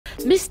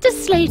Mr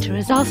Slater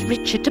has asked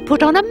Richard to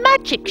put on a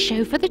magic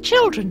show for the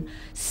children.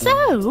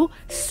 So,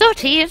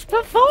 Sooty is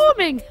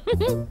performing.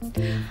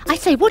 I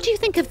say, what do you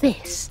think of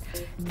this?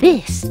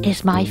 This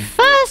is my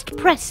first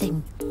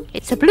pressing.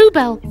 It's a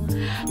bluebell.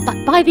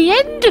 But by the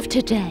end of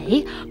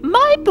today,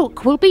 my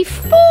book will be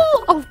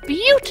full of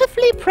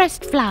beautifully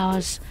pressed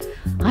flowers.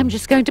 I'm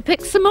just going to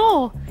pick some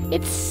more.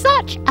 It's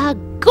such a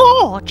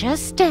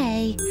gorgeous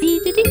day.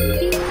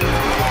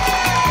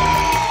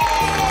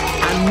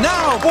 And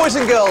now, boys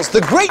and girls,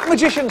 the great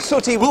magician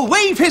Sooty will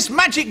wave his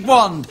magic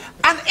wand,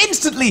 and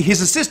instantly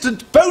his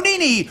assistant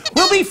Bonini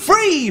will be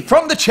free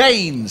from the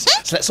chains.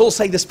 So let's all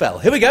say the spell.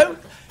 Here we go.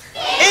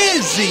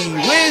 Izzy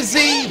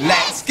Wizzy,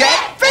 let's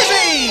get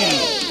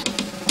busy!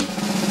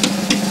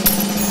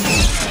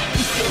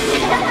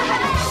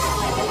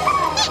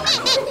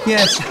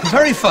 Yes,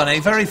 very funny,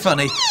 very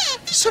funny.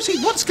 Sooty,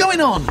 what's going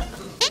on?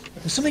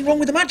 There's something wrong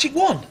with the magic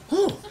wand.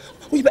 Oh,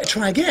 well, you better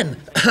try again.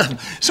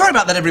 Sorry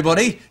about that,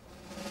 everybody.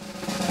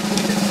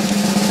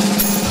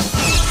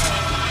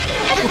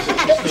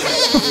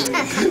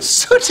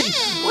 Sooty,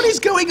 what is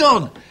going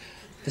on?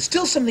 There's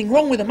still something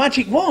wrong with the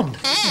magic wand.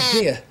 Oh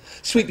dear.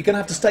 Sweet, you're going to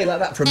have to stay like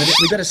that for a minute.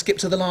 We better skip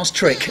to the last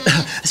trick.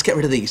 Let's get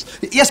rid of these.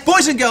 Yes,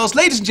 boys and girls,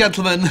 ladies and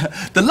gentlemen,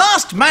 the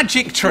last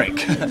magic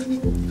trick.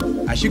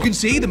 As you can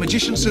see, the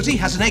magician Sooty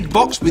has an egg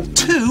box with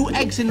 2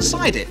 eggs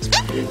inside it.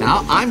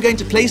 Now, I'm going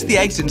to place the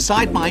eggs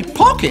inside my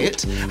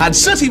pocket, and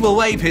Sooty will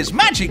wave his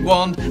magic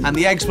wand, and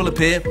the eggs will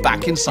appear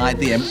back inside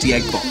the empty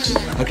egg box.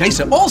 OK,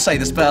 so all say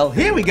the spell.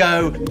 Here we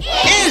go.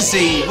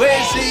 Izzy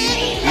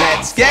Wizzy,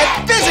 let's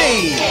get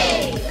busy!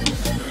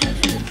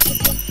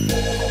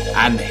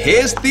 And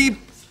here's the...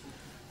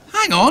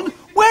 Hang on,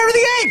 where are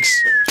the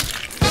eggs?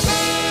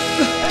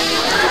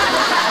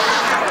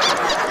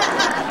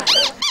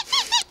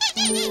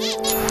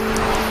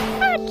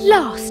 At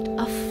last,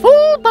 a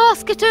full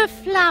basket of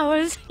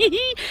flowers.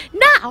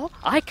 Now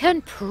I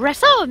can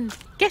press on.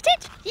 Get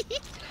it?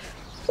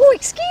 Oh,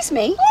 excuse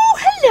me. Oh,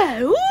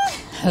 hello.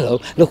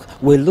 Hello. Look,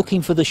 we're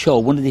looking for the show.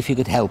 Wondered if you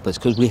could help us,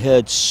 because we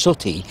heard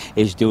Sooty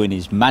is doing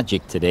his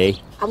magic today.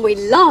 And we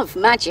love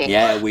magic.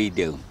 Yeah, we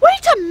do.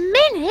 Wait a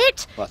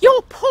minute. What?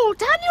 You're Paul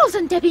Daniels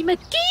and Debbie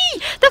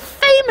McGee, the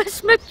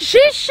famous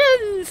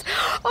magicians.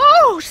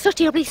 Oh,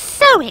 Sooty will be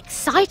so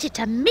excited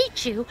to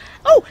meet you.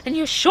 Oh, and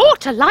you're sure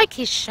to like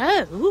his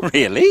show.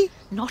 Really?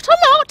 Not a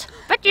lot,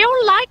 but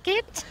you'll like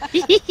it.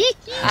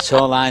 That's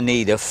all I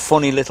need, a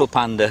funny little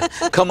panda.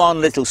 Come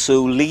on, little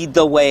Sue, lead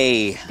the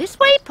way. This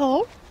way,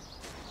 Paul.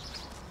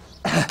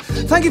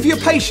 Thank you for your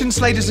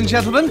patience, ladies and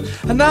gentlemen.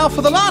 And now,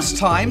 for the last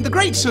time, the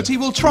great Sooty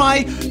will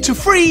try to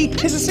free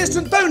his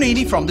assistant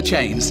Bonini from the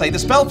chains. Say the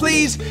spell,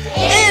 please.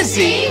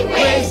 Izzy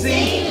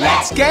Wizzy,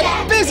 let's get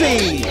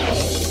busy!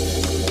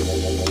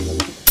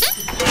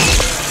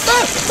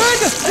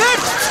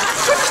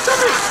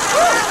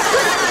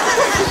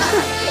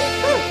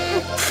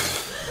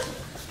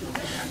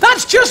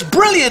 That's just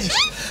brilliant!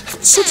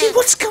 Sooty,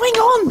 what's going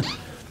on?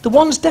 The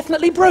wand's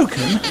definitely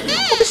broken.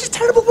 Oh, this is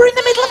terrible. We're in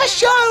the middle of a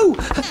show.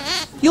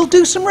 You'll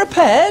do some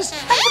repairs?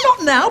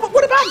 Not now, but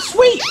what about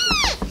Sweet?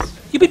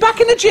 You'll be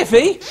back in a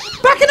jiffy?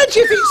 Back in a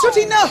jiffy,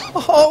 Sooty, no.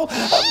 Oh,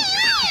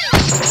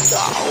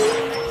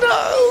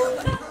 no.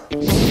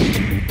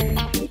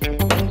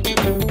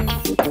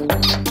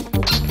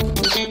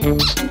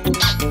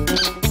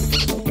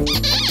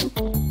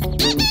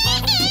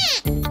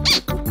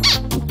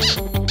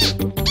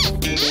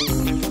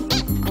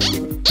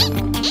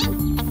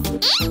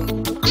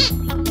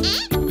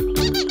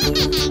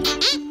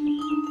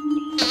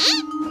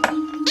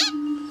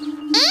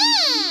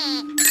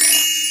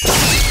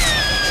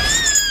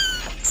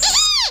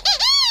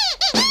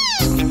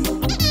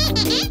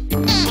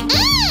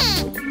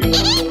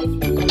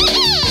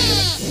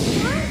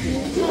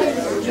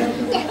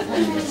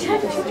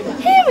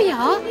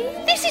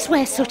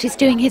 Where Sooty's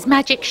doing his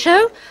magic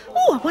show.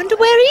 Oh, I wonder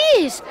where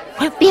he is.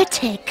 Won't be a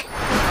tick.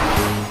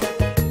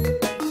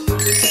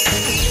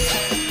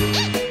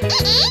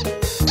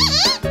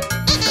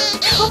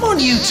 Come on,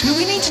 you two.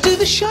 We need to do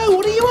the show.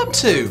 What are you up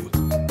to?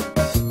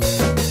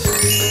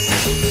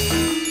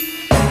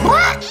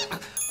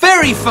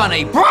 Very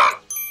funny.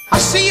 I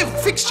see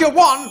you've fixed your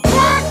wand.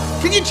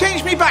 Can you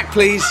change me back,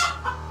 please?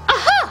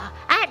 Aha!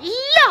 At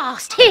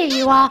last, here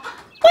you are.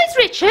 Where's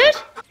Richard?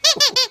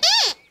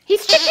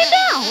 He's chickened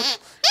out.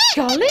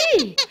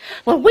 Golly!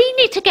 Well, we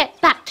need to get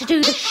back to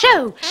do the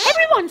show.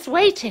 Everyone's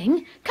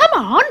waiting. Come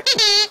on.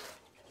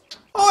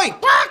 Oi!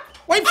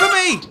 Wait for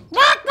me!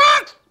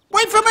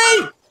 Wait for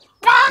me!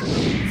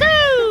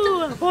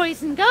 So,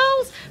 boys and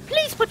girls,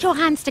 please put your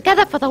hands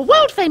together for the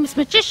world-famous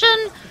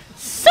magician,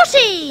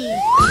 Sooty!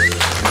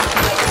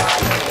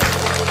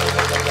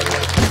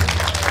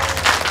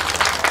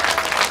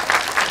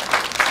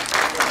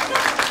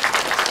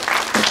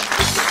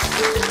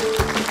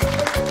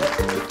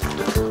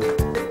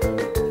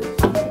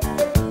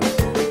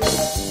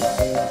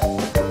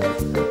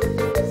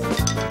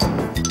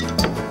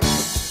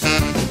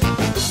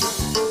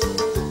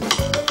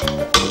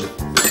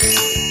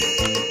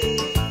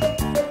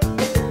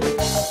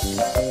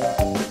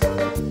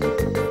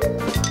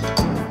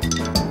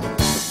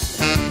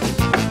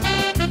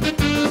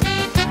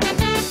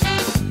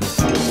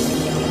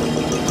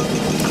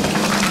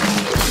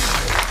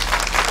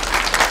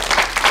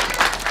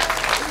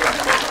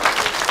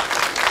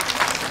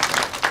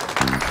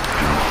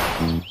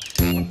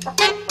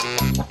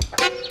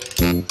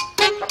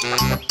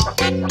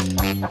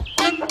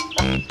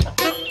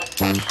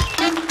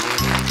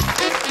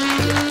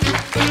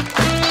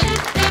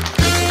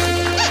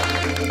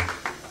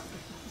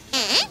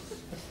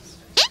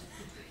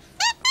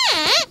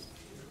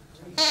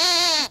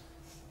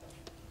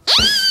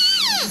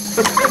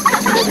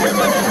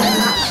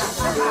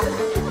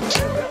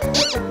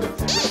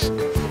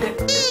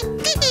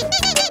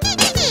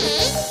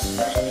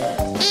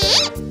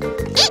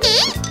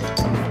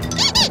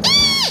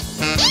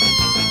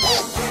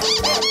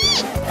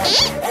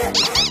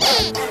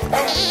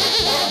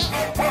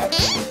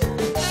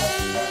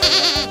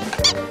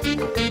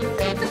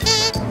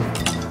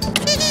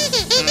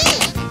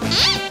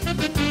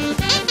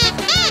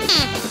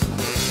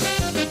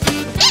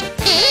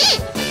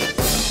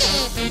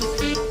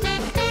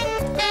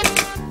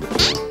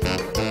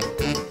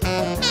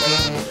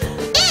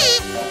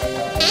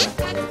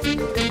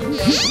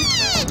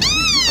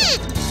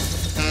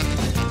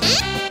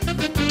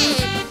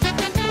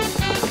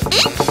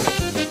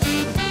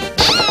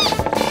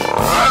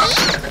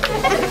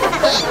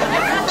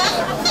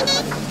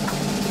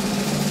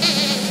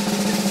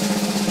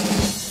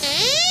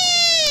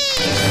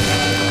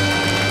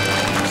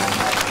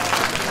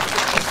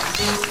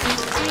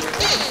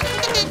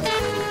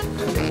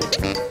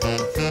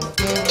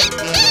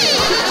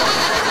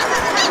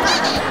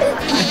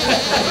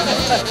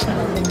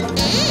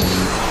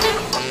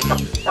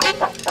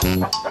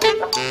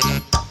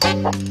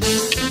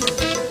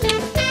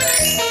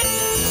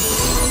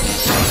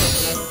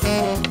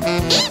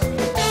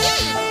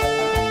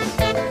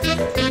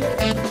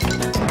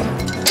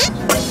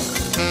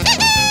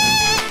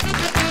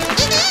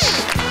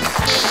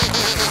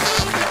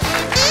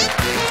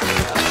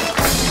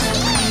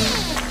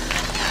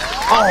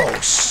 Oh,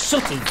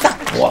 Sooty, that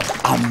was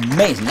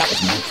amazing. That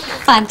was magic.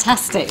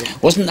 Fantastic.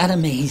 Wasn't that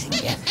amazing?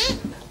 Yeah.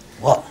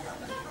 What?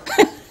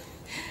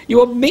 You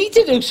want me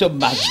to do some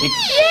magic?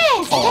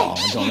 Yes. Oh,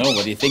 I don't know.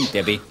 What do you think,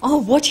 Debbie? Oh,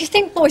 what do you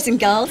think, boys and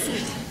girls?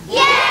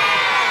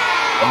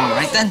 All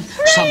right, then.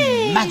 Some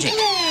magic.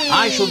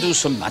 I shall do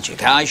some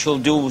magic. I shall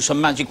do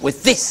some magic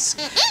with this.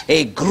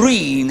 A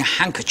green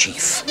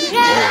handkerchief.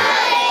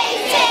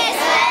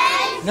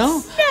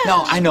 No?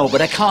 No, I know,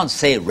 but I can't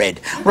say red.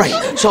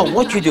 Right, so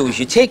what you do is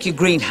you take your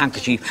green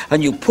handkerchief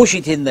and you push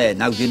it in there.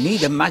 Now, you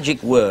need a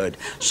magic word,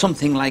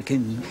 something like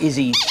an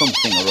Izzy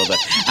something or other.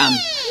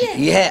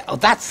 Yeah, oh,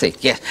 that's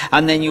it, yes.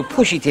 And then you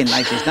push it in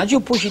like this. Now, you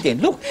push it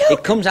in. Look,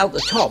 it comes out the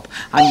top,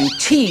 and you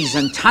tease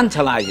and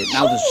tantalise it.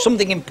 Now, there's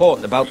something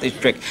important about this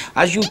trick.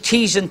 As you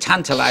tease and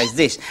tantalise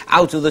this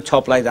out of the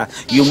top like that,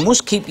 you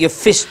must keep your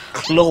fist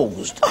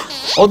closed.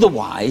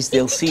 Otherwise,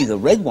 they'll see the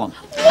red one.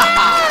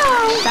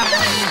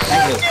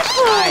 Thank you.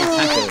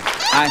 Thank you.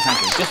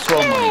 Just throw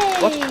money.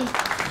 What?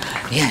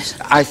 Yes,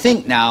 I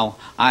think now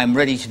I'm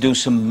ready to do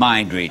some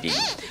mind reading.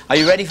 Are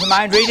you ready for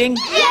mind reading?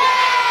 Yeah!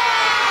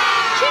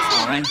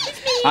 All right.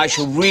 I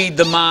shall read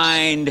the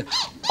mind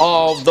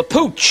of the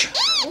pooch.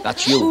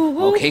 That's you,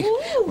 okay?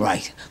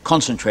 Right.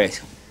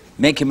 Concentrate.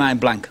 Make your mind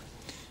blank.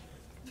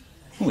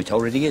 Oh, it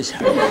already is.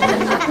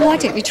 Why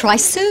don't we try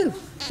Sue?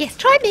 Yes,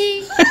 try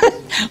me.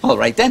 All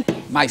right, then.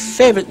 My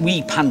favourite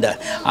wee panda.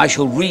 I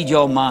shall read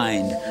your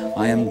mind.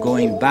 I am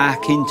going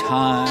back in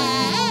time.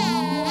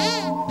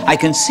 I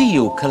can see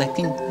you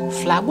collecting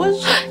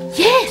flowers.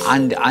 Yes.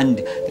 And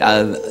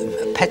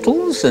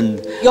petals,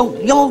 and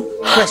you're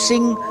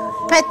pressing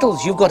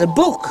petals. You've got a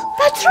book.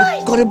 That's right.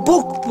 You've got a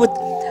book, but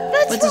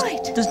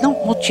right. There's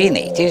not much in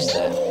it, is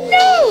there?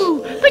 No,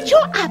 but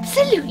you're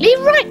absolutely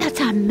right. That's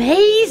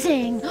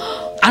amazing.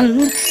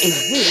 And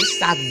is this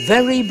that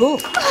very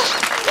book?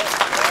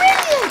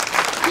 Brilliant.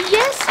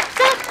 Yes,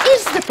 that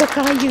is the book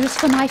I use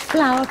for my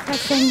flower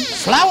pressing.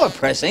 Flower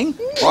pressing?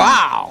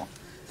 Wow.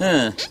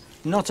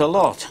 Not a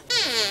lot.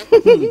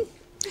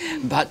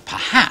 But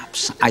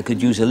perhaps I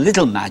could use a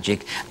little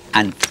magic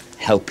and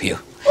help you.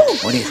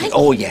 What do you think?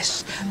 Oh,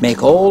 yes.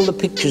 Make all the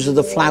pictures of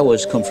the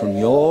flowers come from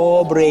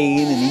your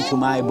brain and into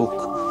my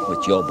book.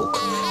 With your book.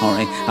 All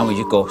right. And we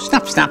just go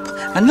snap, snap.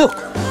 And look,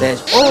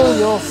 there's all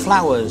your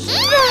flowers.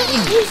 That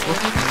is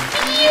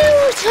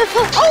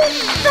beautiful. Oh,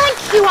 thank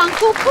you,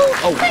 Uncle Paul.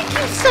 Oh. Thank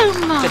you so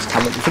much. Just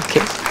have a little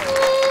kiss.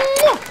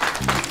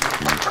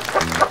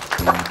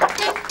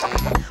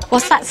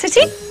 What's that,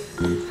 Sooty?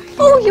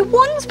 Oh, your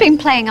wand's been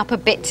playing up a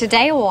bit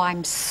today. Oh,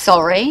 I'm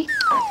sorry.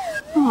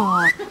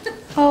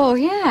 Oh,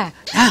 yeah.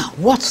 Now,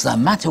 what's the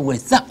matter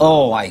with that?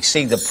 Oh, I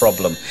see the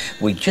problem.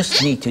 We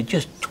just need to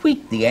just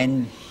tweak the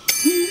end.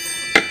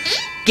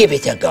 Give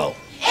it a go.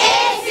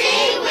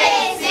 Izzy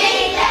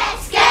Wizzy,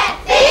 let's get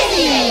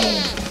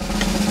busy!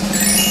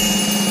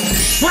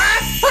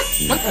 Watch,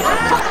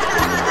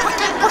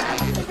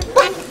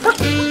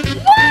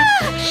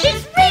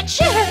 it's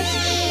Richard.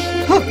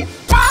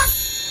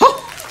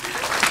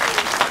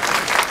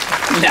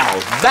 Now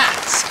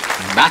that's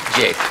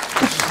magic.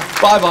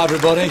 Bye-bye,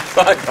 everybody.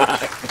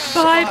 Bye-bye.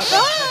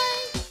 Bye-bye.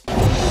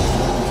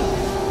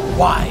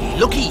 Why,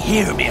 looky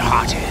here, me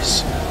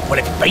hearties. Well,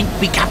 it bain't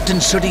be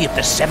Captain Sooty of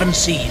the Seven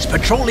Seas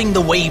patrolling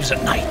the waves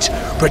at night,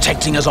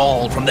 protecting us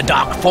all from the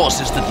dark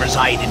forces that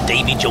reside in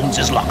Davy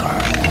Jones's locker.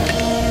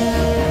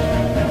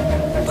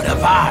 But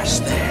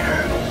avast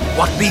there,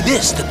 what be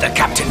this that the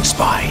captain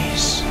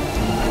spies?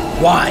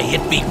 Why,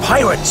 it be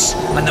pirates,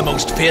 and the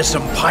most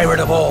fearsome pirate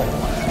of all,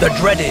 the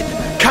dreaded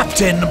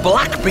Captain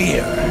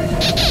Blackbeard.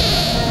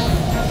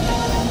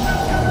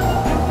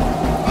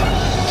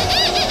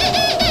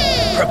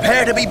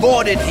 Prepare to be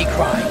boarded, he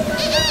cried.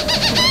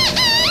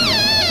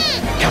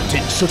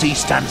 Captain Sooty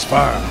stands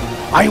firm.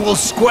 I will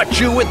squirt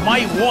you with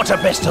my water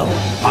pistol,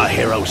 our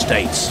hero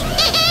states.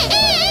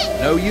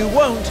 No, you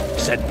won't,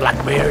 said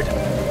Blackbeard.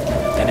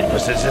 Then it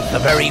was as if the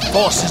very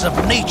forces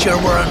of nature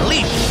were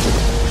unleashed.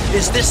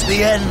 Is this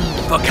the end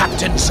for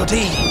Captain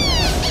Sooty?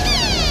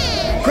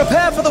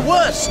 Prepare for the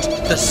worst,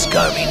 the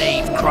scurvy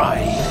knave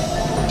cried.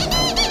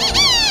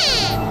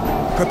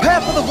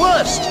 Prepare for the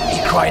worst,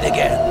 he cried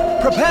again.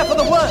 Prepare for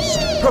the worst,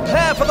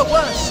 prepare for the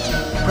worst,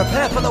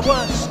 prepare for the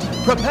worst,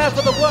 prepare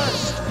for the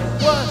worst,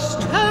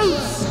 worst.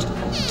 Toast!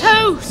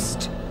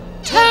 Toast!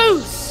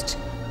 Toast!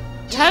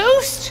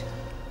 Toast?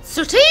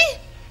 Sooty?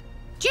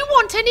 Do you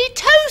want any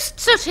toast,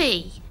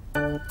 Sooty?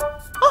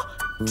 Oh,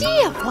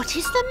 dear, what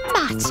is the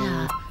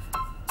matter?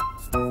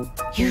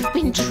 You've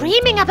been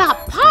dreaming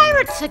about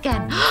pirates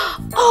again.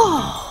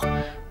 Oh,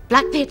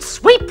 Blackbeard's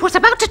sweep was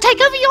about to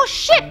take over your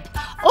ship.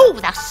 Oh,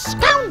 the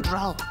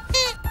scoundrel.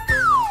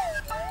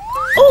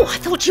 Oh, I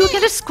thought you were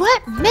going to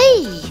squirt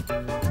me.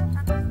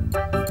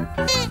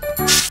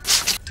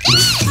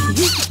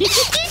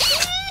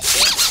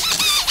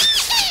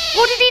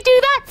 What did he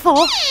do that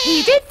for?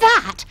 He did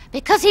that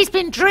because he's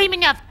been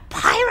dreaming of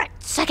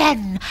pirates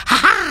again.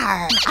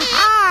 Ha-ha!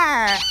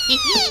 Ha-ha!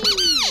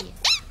 Hee-hee!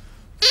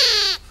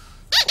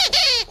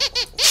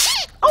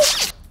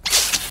 Oh!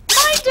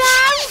 Lie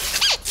down!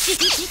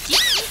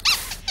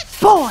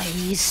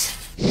 Boys!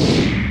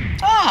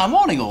 Ah,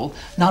 morning all.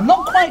 Now, I'm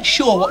not quite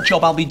sure what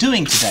job I'll be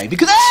doing today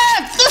because...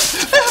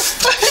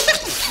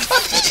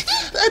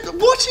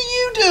 What are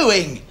you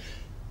doing?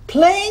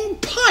 Playing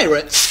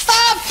pirates?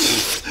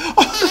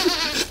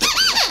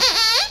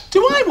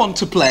 Do I want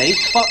to play?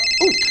 Oh.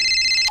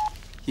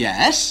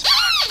 Yes?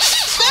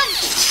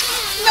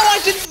 No, I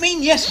didn't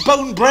mean yes,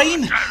 bone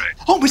brain.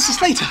 Oh, Mr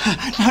Slater.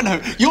 No,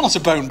 you're not a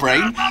bone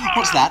brain.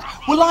 What's that?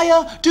 Will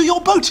I do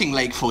your boating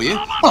leg for you?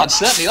 Well, I'd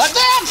certainly like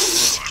that.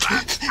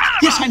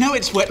 Yes, I know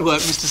it's wet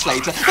work, Mr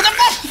Slater.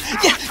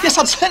 But yes,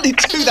 I'd certainly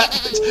do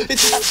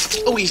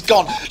that. Oh, he's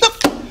gone.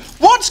 Look,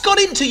 what's got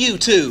into you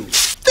two?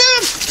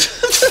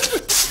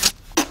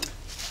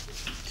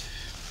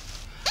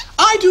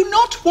 I do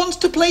not want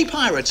to play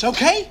pirates,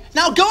 okay?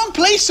 Now go and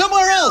play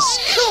somewhere else.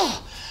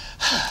 Oh,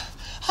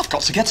 I've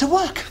got to get to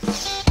work.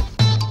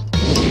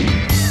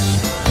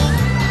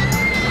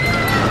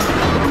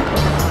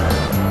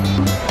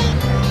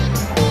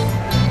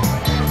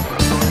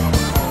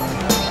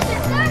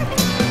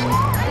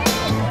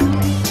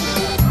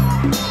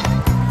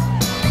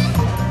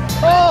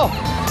 Oh,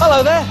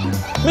 hello there.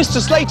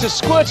 Mr Slater's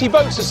squirty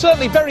boats are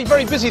certainly very,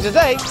 very busy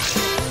today.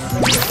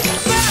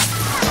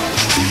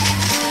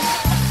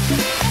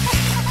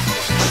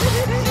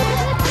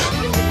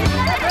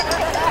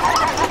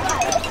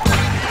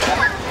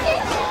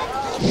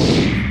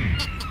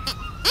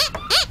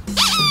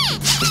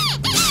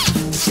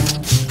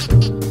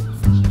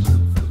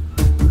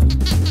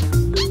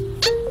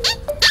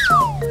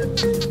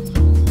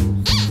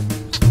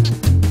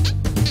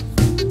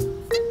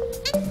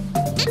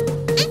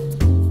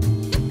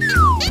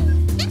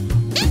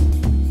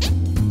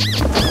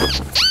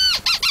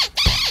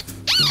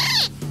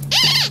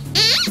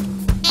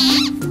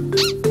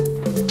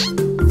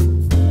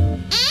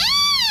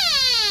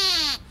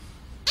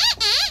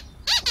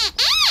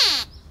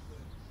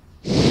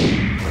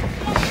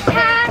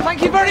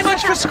 Thank you very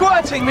much for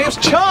squirting me. It was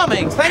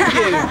charming. Thank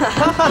you.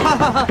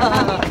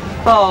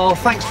 Oh,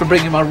 thanks for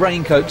bringing my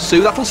raincoat,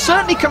 Sue. That'll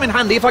certainly come in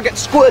handy if I get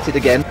squirted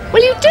again.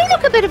 Well, you do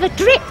look a bit of a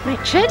drip,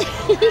 Richard.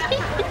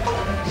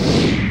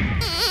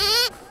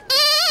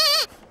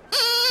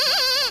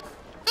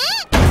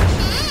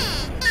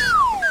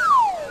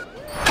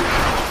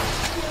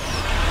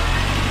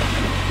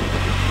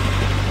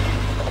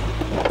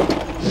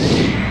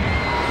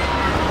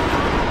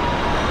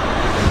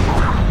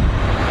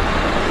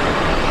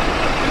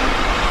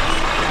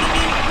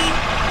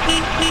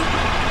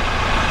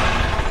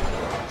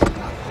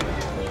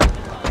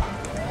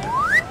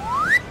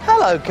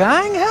 Hello,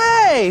 gang.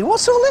 Hey,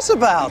 what's all this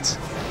about?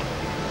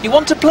 You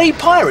want to play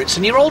pirates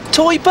in your old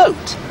toy boat?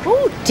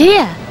 Oh,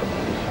 dear.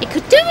 It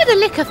could do with a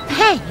lick of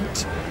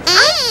paint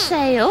and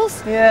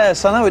sails.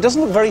 Yes, I know. It doesn't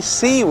look very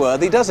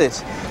seaworthy, does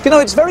it? You know,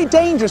 it's very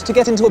dangerous to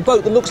get into a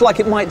boat that looks like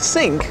it might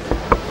sink.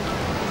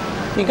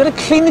 You've got to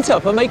clean it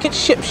up and make it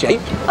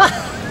ship-shape.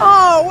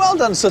 Oh, well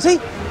done, Sooty.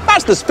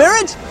 That's the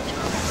spirit.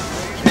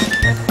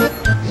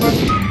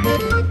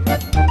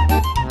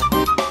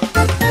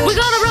 We're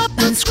gonna rub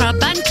and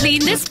scrub and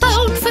clean this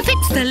boat, we'll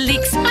fix the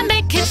leaks and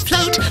make it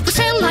float. We'll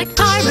sail like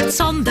pirates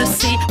on the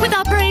sea with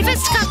our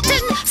bravest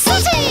captain,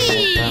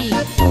 Sooty! La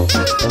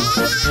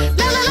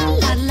la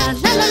la la la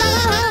la la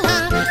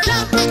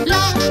la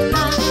la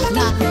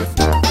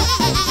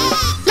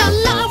la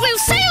la. We'll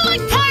sail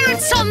like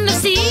pirates on the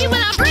sea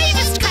with our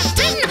bravest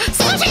captain,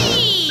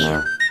 Sooty!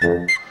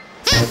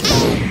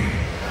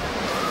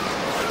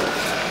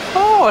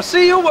 Oh, I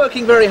see you're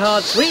working very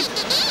hard, Sweep.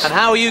 And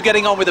how are you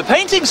getting on with the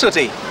painting,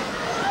 Sooty?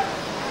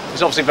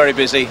 He's obviously very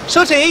busy.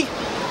 Sooty!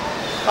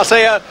 I'll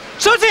say,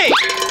 Sooty!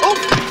 Oh,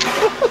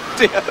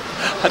 dear.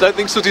 I don't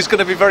think Sooty's going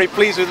to be very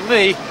pleased with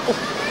me.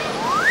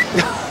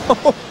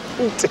 Oh,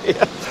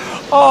 dear.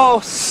 Oh,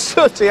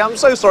 Sooty, I'm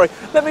so sorry.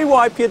 Let me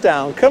wipe you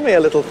down. Come here,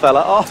 little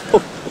fella. Oh,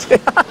 dear.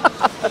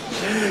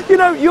 You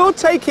know, you're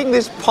taking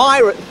this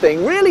pirate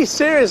thing really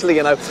seriously,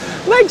 you know.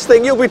 Next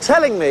thing, you'll be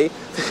telling me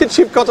that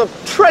you've got a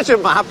treasure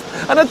map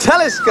and a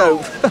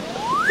telescope.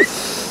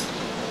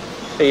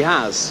 He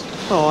has.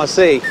 Oh, I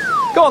see.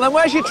 Go on then,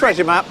 where's your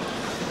treasure map?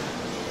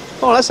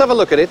 Oh, let's have a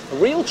look at it. A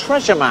real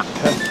treasure map.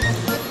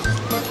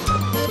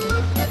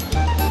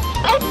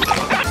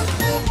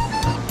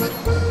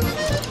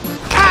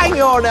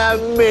 Hang on a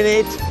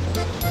minute.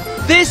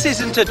 This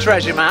isn't a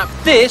treasure map.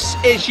 This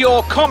is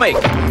your comic.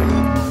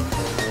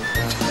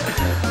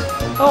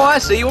 Oh, I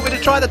see. You want me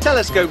to try the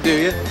telescope, do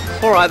you?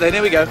 All right, then.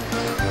 Here we go.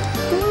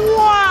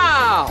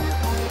 Wow!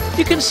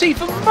 You can see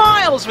for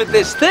miles with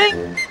this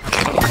thing.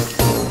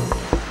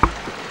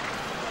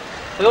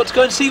 We ought to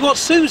go and see what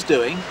Soo's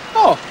doing.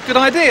 Oh, good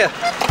idea.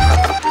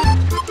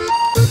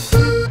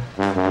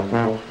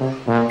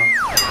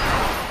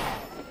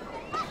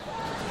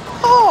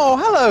 Oh,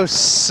 hello,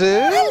 Soo.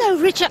 Hello,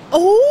 Richard.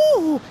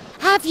 Oh,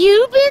 have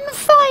you been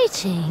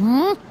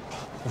fighting?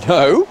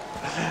 No.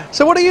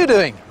 So what are you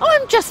doing? Oh,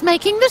 I'm just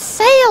making the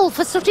sail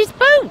for Sooty's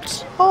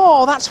boat.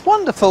 Oh, that's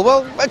wonderful.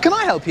 Well, can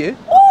I help you?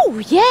 Oh,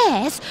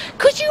 yes.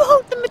 Could you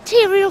hold the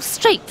material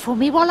straight for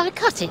me while I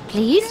cut it,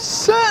 please?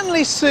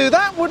 Certainly, Soo.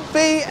 That would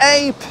be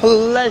a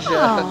pleasure.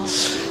 Oh.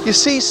 You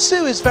see,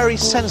 Soo is very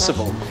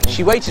sensible.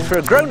 She waited for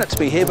a grown-up to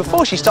be here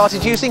before she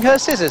started using her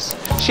scissors.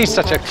 She's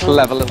such a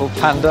clever little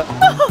panda.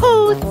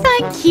 Oh,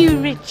 thank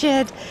you,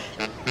 Richard.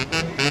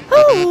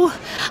 Oh,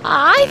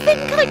 I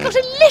think I got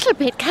a little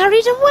bit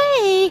carried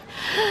away.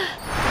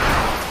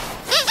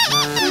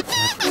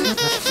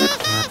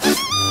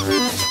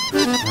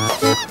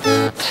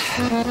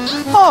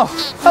 Oh,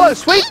 hello,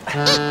 sweet.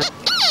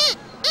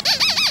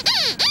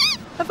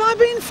 Have I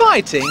been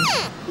fighting?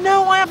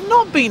 No, I have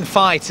not been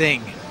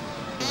fighting.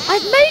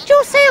 I've made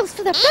your sails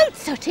for the boat,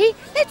 Sooty.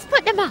 Let's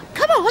put them up.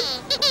 Come on.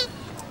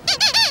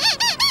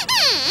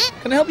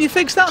 Can I help you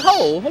fix that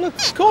hole? Well,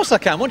 of course I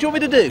can. What do you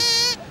want me to do?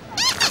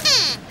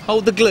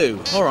 Hold the glue.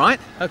 All right.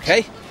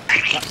 Okay.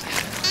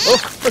 Oh,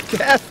 be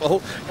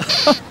careful.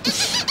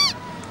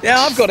 Yeah,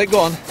 I've got it. Go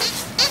on.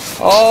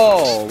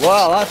 Oh,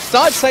 well, I'd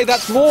say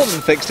that's more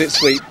than fixed it,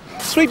 Sweet.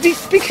 Sweet,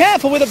 be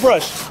careful with a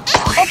brush.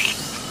 Oh,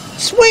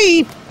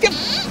 Sweet!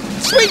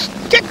 Sweet!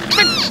 Get!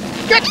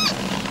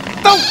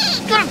 Oh,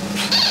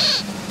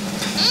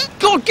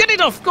 go on, get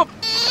it off! Go!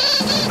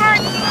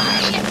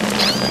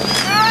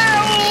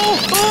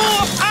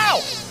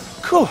 Ow!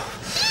 Cool.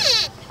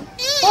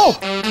 Oh!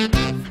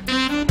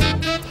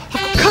 I've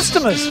got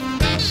customers!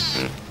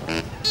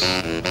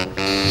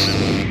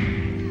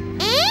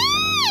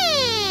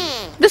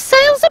 The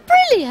sails are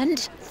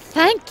brilliant.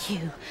 Thank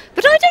you.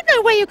 But I don't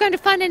know where you're going to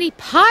find any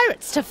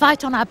pirates to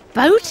fight on a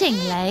boating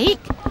lake.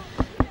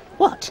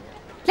 What?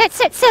 Let's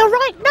set sail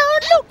right now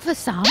and look for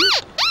some.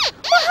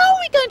 Well, how are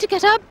we going to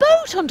get our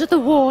boat onto the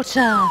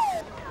water?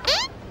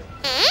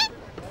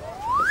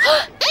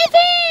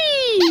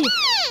 Izzy!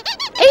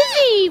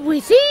 Izzy,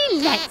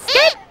 Wizzy, let's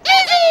get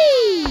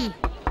busy!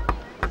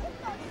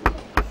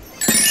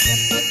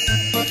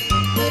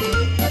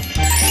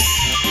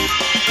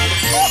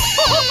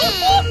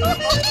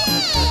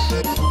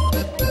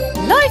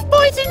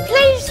 Lifebuoys in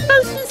place,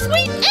 Bosun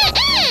Sweet?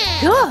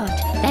 Good,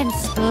 then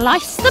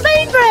splice the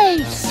main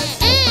brace.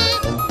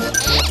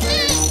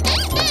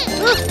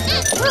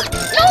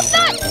 Not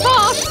that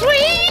far,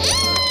 Sweet!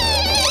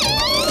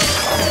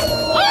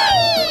 Oh,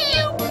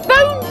 you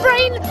bone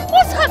brain!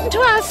 What's happened to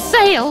our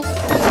sail?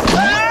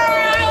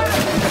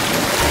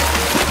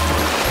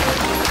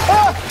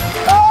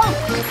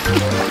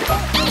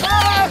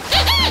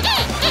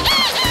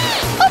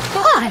 A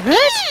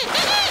pirate?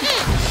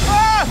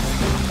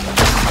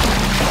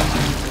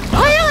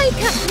 Aye, aye,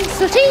 Captain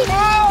Sooty.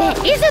 There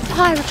is a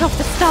pirate off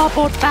the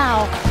starboard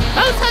bow.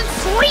 Bosun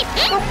Sweep,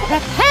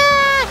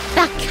 prepare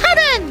the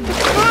cannon!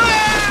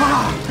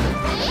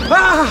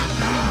 Fire!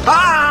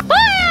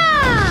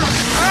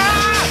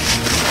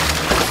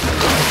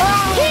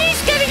 He's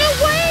getting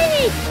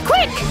away!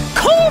 Quick,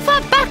 call for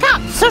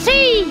backup,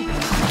 Sooty!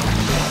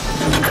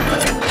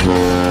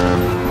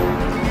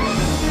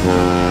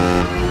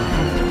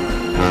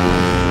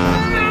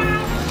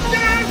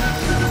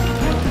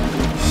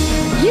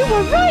 You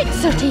were right,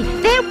 Sooty.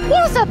 There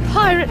was a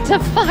pirate to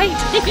fight.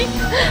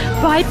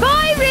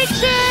 Bye-bye,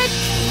 Richard.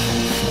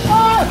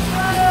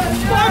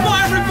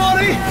 Bye-bye,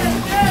 everybody!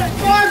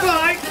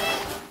 Bye-bye!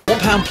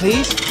 £1,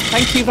 please.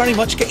 Thank you very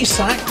much. Get your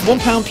sack.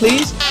 £1,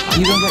 please.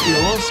 You go and get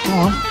yours. Go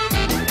on.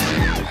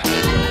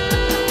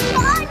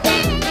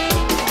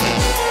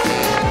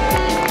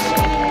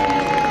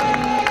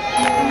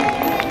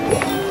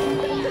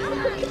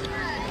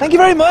 Thank you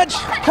very much.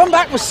 Come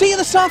back. We'll see you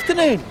this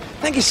afternoon.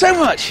 Thank you so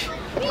much.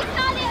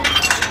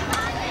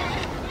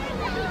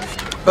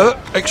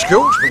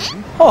 Excuse me?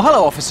 Oh,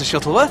 hello, Officer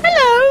Shuttleworth.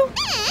 Hello.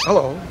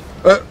 Hello.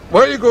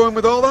 Where are you going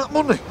with all that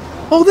money?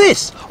 Oh,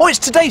 this! Oh, it's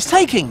today's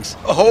takings!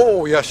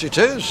 Oh, yes it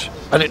is.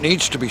 And it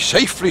needs to be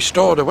safely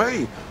stored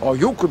away, or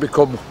you could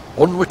become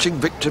unwitting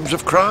victims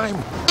of crime.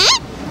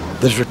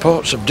 There's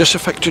reports of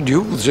disaffected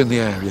youths in the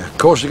area,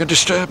 causing a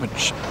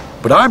disturbance.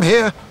 But I'm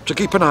here to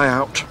keep an eye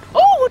out.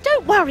 Oh,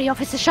 don't worry,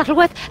 Officer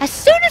Shuttleworth. As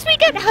soon as we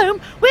get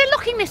home, we're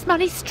locking this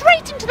money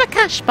straight into the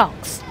cash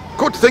box.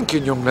 Good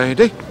thinking, young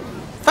lady.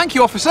 Thank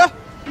you, officer.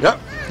 Yeah,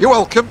 you're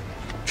welcome.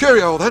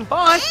 Cheerio then.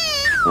 Bye.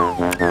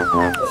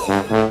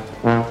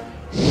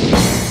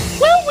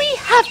 Well, we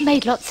have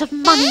made lots of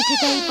money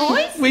today,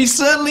 boys. We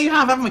certainly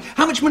have, haven't we?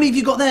 How much money have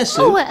you got there,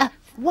 Sue? Oh,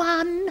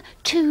 1,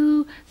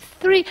 2,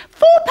 3,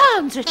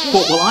 £4, Richard.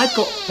 Well, I've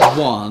got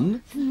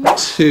 1,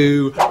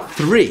 2,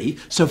 3.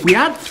 So if we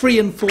add 3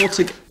 and 4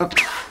 together...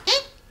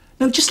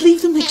 no, just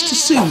leave them next to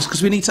Sue's,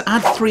 because we need to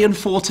add 3 and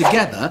 4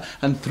 together.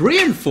 And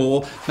 3 and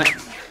 4...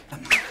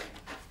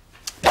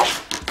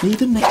 leave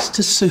them next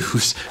to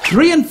Sue's.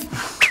 3 and...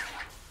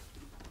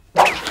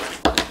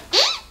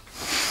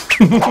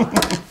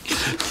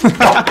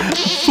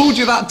 Fooled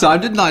you that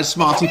time, didn't I,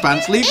 smarty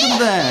pants? Leave them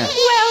there.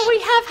 Well, we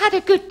have had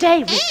a good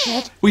day,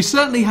 Richard. We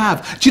certainly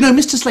have. Do you know,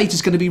 Mr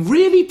Slater's going to be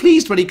really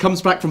pleased when he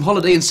comes back from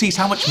holiday and sees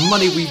how much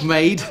money we've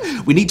made.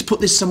 We need to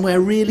put this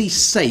somewhere really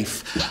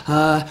safe.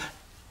 Hang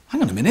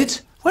on a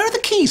minute. Where are the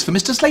keys for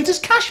Mr Slater's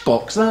cash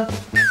box? Oh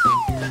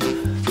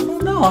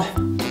no,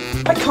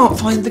 I can't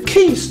find the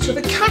keys to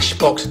the cash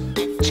box.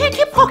 Check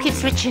your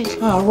pockets, Richard.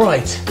 Oh,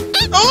 right.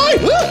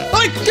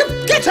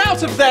 Get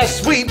out of there,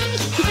 Sweep!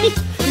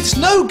 It's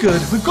no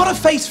good. We've got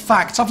to face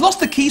facts. I've lost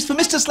the keys for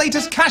Mr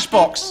Slater's cash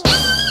box.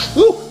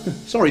 Ooh,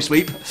 sorry,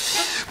 Sweep.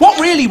 What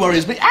really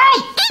worries me...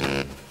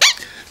 Ow!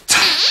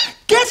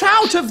 Get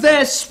out of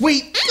there,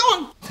 Sweep! Go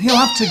on. He'll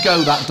have to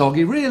go, that dog.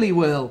 He really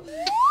will.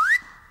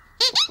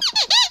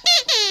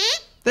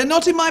 They're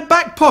not in my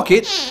back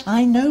pocket.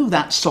 I know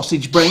that,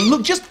 sausage brain.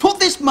 Look, just put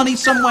this money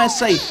somewhere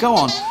safe. Go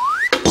on.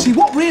 See,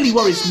 what really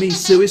worries me,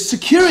 Sue, is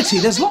security.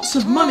 There's lots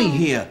of money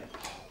here.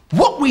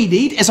 What we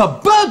need is a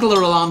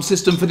burglar alarm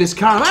system for this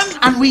caravan,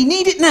 and we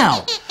need it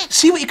now.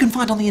 See what you can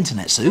find on the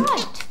internet, Sue.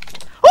 Right.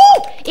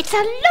 Oh, it's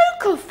a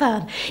local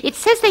firm. It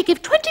says they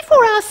give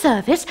 24-hour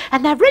service,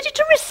 and they're ready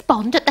to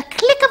respond at the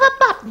click of a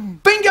button.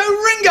 Bingo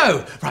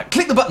ringo! Right,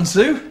 click the button,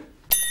 Sue.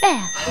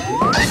 There.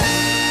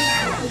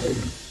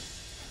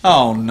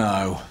 Oh,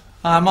 no.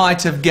 I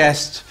might have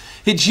guessed.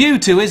 It's you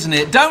two, isn't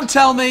it? Don't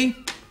tell me.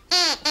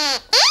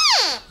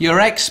 You're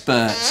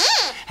experts.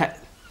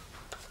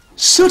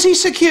 Sooty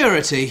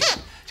security.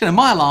 You know,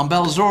 my alarm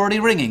bells are already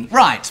ringing.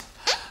 Right,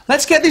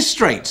 let's get this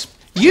straight.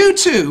 You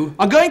two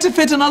are going to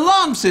fit an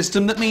alarm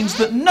system that means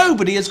that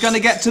nobody is going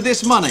to get to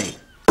this money.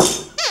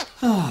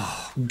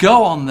 Oh,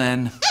 go on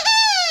then.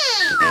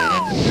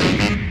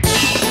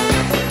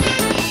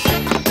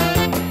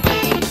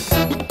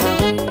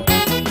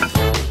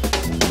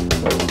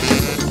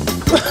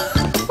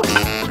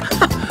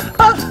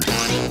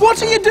 What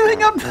are you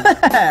doing up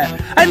there?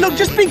 Hey, look,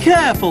 just be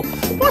careful.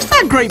 What's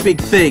that great big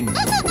thing?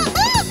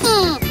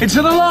 It's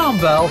an alarm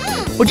bell.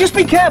 Well, just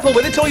be careful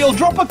with it or you'll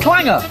drop a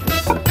clanger.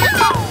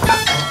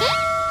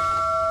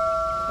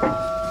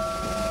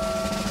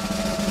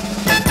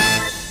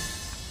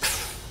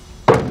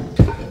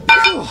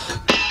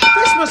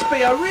 This must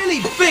be a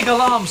really big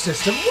alarm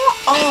system.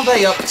 What are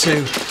they up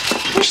to?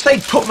 Wish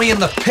they'd put me in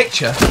the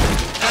picture.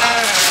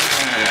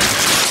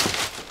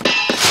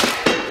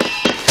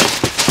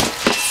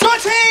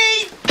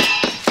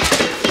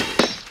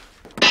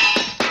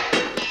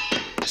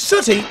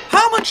 Sooty,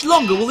 how much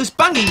longer will this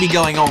banging be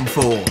going on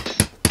for?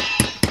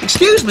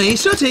 Excuse me,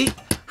 Sooty,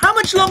 how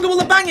much longer will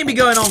the banging be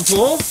going on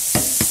for?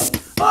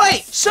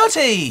 Oi,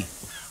 Sooty,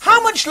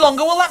 how much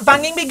longer will that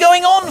banging be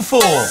going on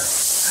for?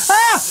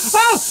 Ah!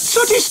 Oh,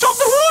 Sooty, stop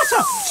the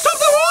water! Stop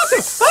the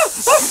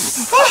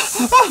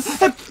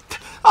water!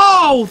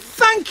 Oh,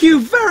 thank you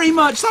very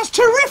much. That's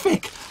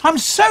terrific. I'm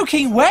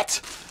soaking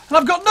wet, and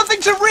I've got nothing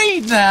to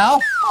read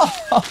now.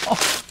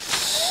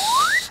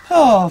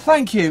 Oh,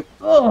 thank you.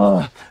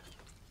 Oh.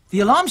 The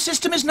alarm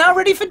system is now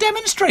ready for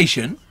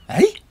demonstration,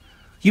 eh?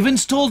 You've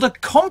installed a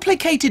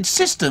complicated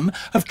system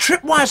of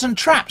tripwires and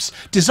traps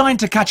designed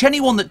to catch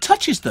anyone that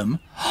touches them.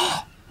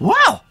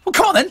 Wow! Well,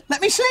 come on then,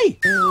 let me see.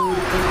 Oh.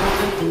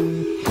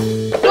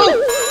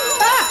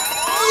 Ah!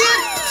 Yeah.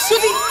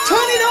 Sooty,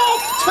 turn it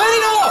off!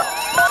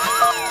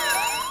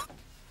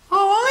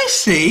 Oh, I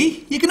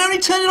see. You can only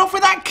turn it off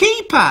with that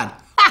keypad.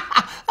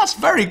 That's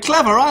very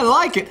clever, I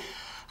like it.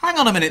 Hang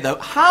on a minute though,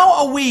 how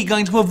are we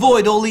going to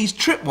avoid all these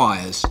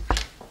tripwires?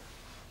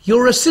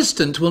 Your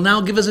assistant will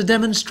now give us a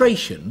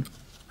demonstration,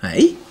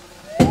 eh?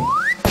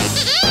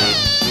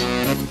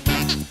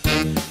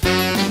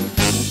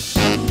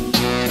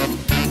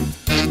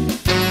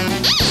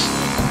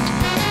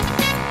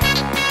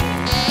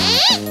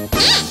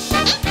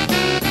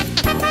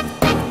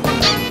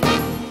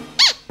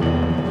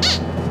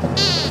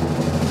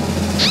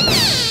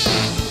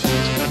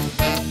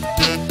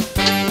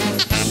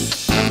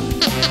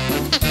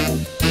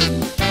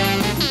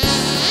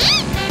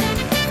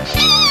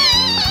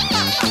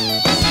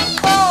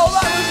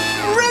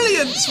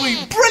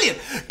 Sweet, brilliant!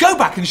 Go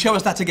back and show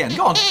us that again.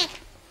 Go on.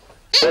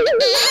 Turn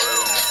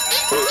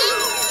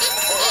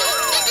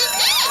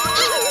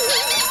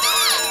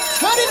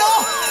it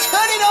off!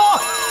 Turn it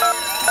off!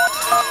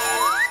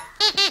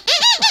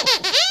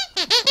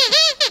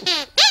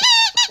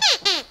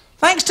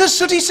 Thanks to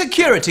Sooty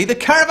security, the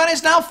caravan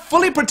is now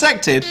fully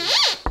protected.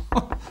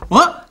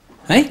 What?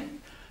 Hey?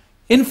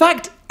 In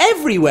fact,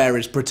 everywhere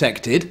is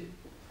protected.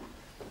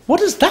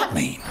 What does that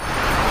mean?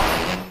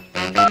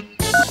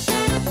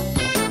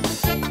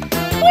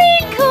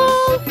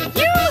 Twinkle!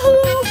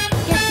 Yoo-hoo!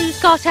 Guess who's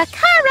got a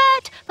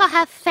carrot for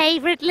her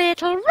favourite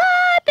little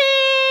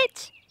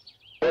rabbit?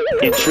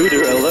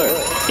 Intruder alert!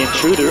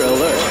 Intruder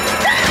alert!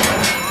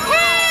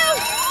 Help!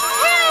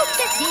 Help!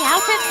 Get me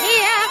out of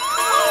here!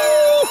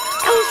 Oh,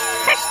 those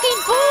pesky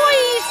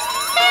boys!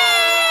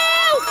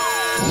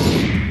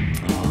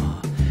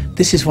 Help!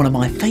 This is one of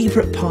my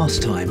favourite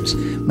pastimes,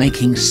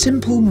 making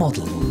simple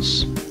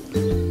models.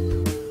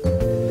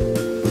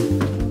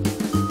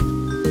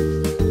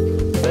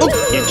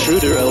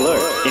 Intruder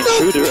alert!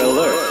 Intruder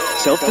alert!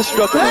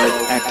 Self-destruct mode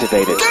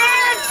activated.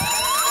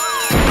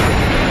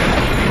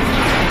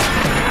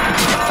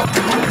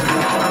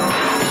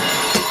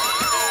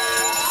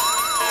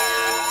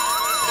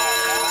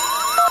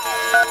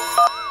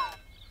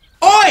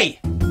 Oi!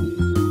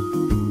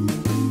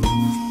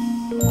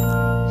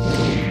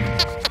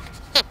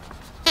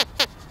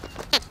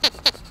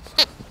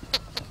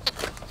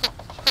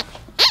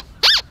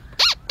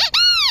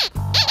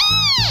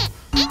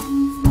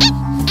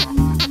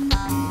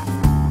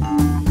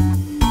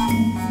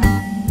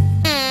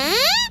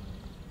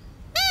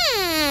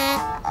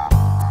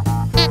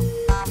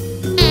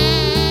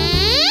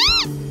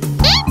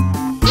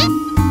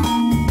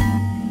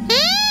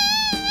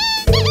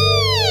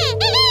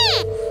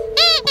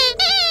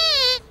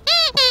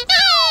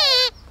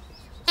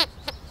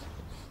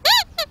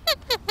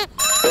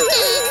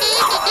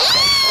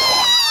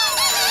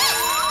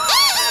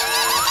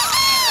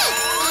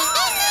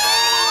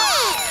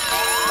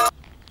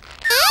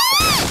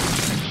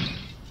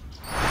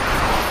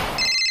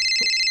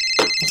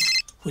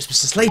 Where's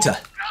Mr Slater?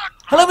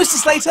 Hello, Mr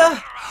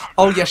Slater!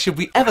 Oh, yes, you'll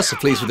be ever so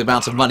pleased with the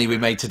amount of money we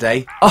made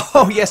today.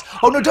 Oh, yes.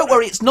 Oh, no, don't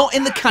worry, it's not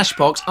in the cash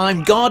box.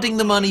 I'm guarding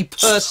the money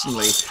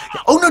personally.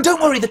 Oh, no,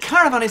 don't worry, the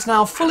caravan is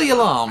now fully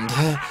alarmed.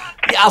 Yeah,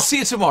 I'll see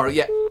you tomorrow,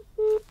 yeah.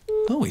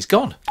 Oh, he's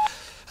gone.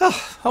 Oh,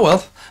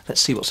 well, let's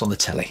see what's on the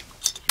telly.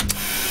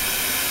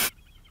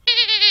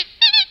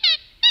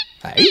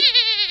 Hey?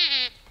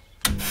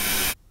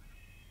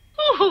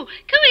 Oh,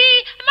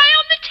 Cooey, am I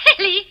on the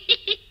telly?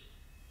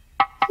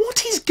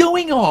 What is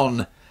going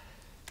on?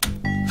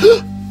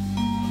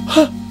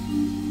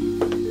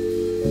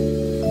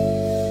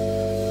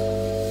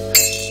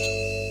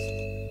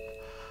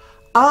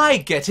 I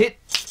get it.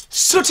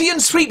 Sooty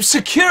and Sweep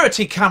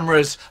security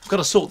cameras. I've got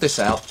to sort this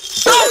out.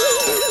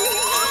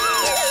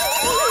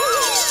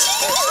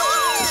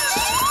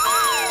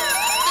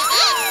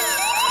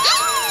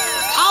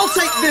 I'll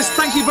take this,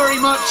 thank you very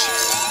much.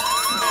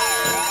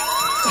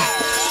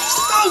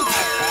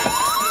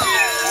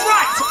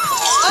 Right,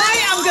 I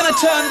am going to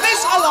turn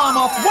this alarm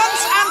off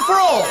once and for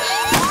all.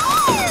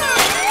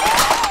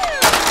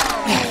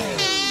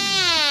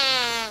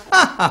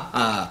 Ha ha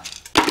ha.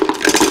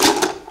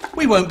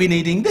 We won't be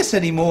needing this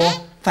anymore.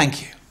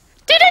 Thank you.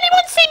 Did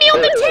anyone see me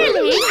on the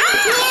telly?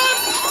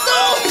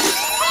 No!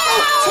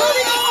 Turn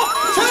it off!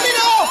 Turn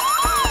it off!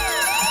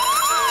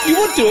 You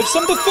would do if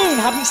some buffoon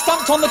hadn't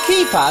stamped on the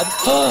keypad.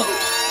 Oh,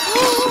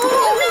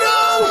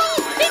 no!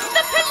 It's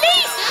the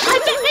police! I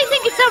bet they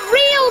think it's a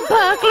real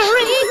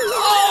burglary.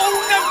 Oh,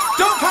 no!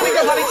 Don't panic,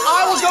 don't panic.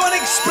 I will go and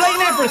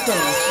explain everything.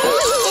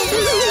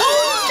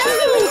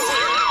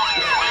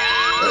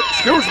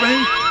 Excuse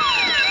me.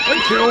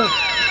 Thank you.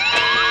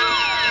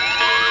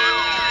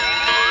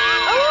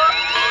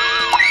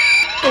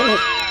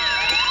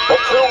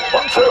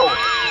 One, two.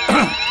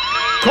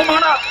 Come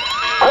on up.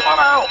 Come on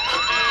out.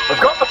 We've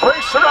got the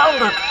place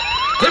surrounded.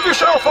 Give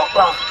yourself up,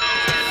 lad.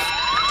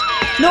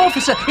 No,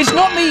 officer, it's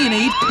not me you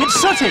need. It's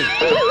Sooty.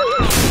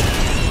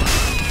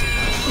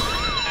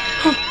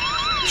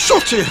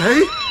 Sooty,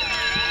 eh?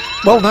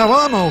 Well, now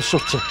I'm all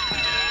Sooty.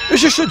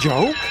 Is this a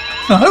joke?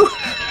 No,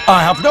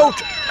 I have no...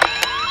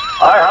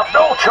 I have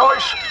no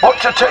choice but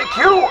to take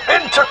you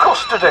into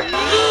custody.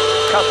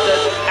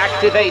 Custard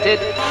activated.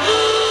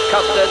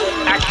 Custard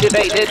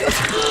activated.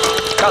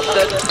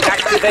 Custard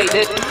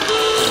activated.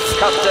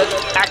 Custard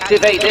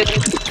activated.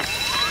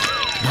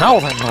 Now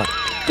then, lad.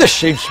 This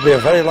seems to be a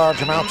very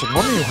large amount of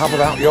money you have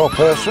about your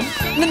person.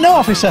 No,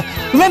 officer.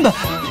 Remember,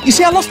 you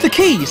see, I lost the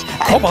keys.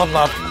 Come on,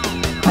 lad.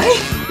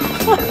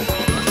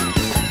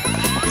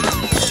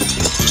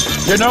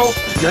 You know,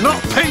 you're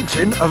not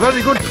painting a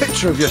very good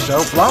picture of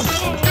yourself, lad.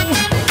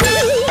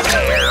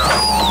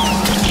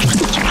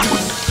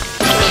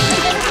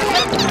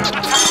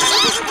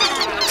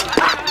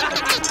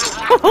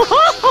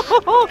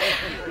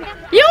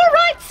 You're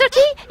right, Sooty.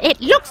 It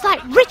looks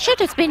like Richard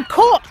has been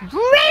caught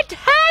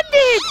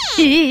red-handed.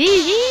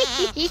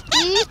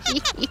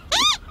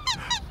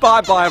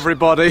 Bye-bye,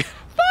 everybody.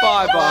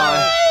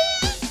 Bye-bye.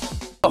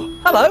 Oh,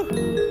 hello.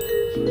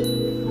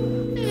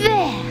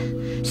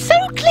 There. So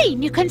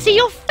clean, you can see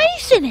your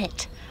face in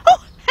it.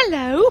 Oh,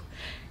 hello.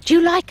 Do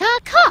you like our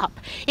cup?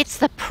 It's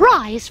the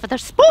prize for the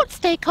Sports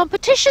Day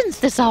competitions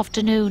this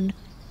afternoon.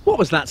 What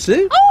was that,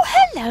 Sue? Oh,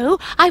 hello.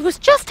 I was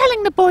just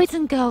telling the boys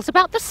and girls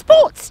about the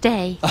Sports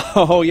Day.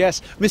 Oh,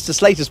 yes. Mr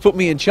Slater's put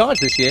me in charge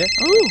this year.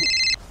 Oh.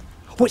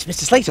 Oh, it's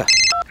Mr Slater.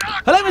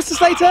 Hello, Mr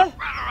Slater.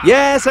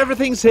 Yes,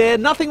 everything's here.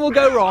 Nothing will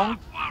go wrong.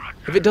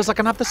 If it does, I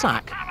can have the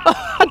sack.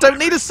 I don't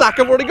need a sack.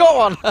 I've already got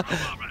one.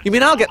 You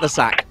mean I'll get the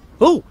sack?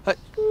 Oh,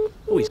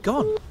 oh, he's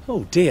gone.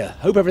 Oh, dear.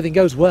 Hope everything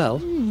goes well.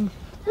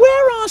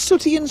 Where are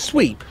Sooty and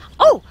Sweep?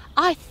 Oh,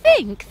 I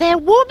think they're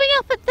warming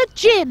up at the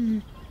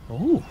gym.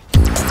 Oh.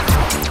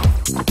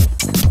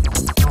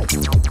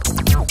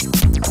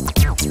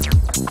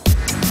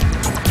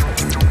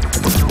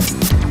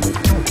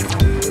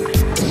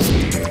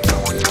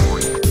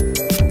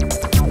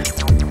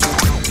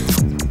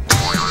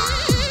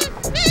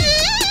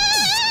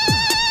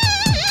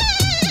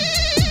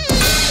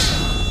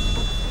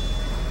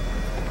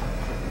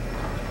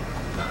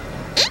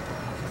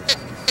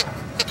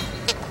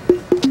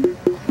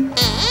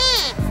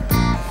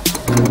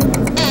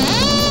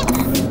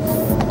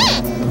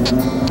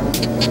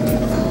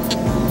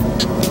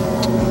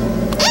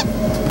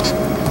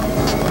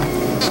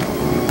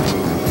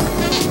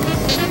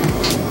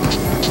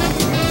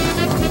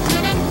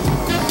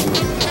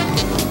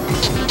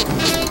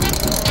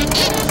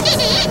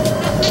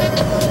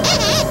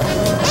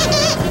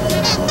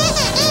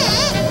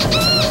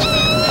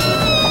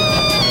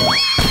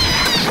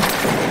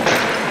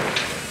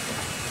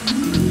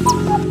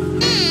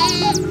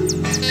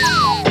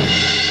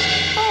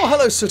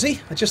 Hello, Sooty.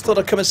 I just thought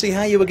I'd come and see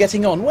how you were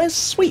getting on. Where's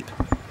Sweep?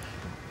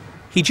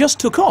 He just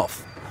took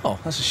off. Oh,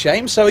 that's a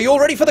shame. So are you all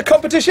ready for the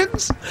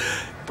competitions?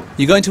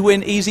 You're going to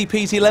win easy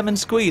peasy lemon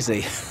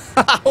squeezy.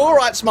 All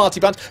right, smarty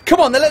pants. Come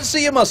on, then let's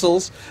see your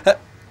muscles. Go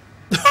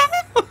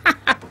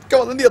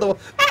on, then the other one.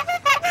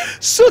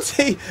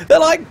 Sooty, they're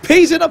like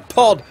peas in a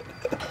pod.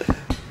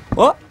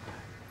 What?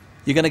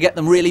 You're going to get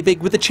them really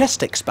big with the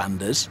chest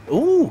expanders?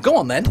 Ooh, go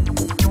on then.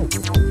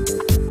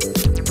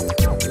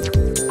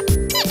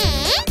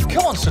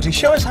 Come on, Sooty,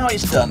 show us how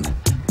it's done.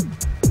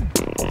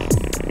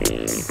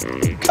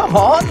 Come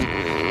on.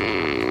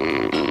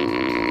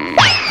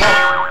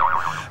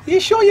 Are you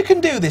sure you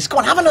can do this? Go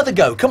on, have another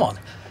go. Come on.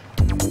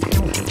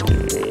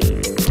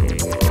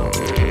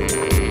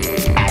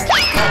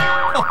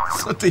 Oh,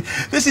 Sooty,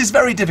 this is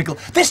very difficult.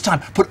 This time,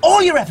 put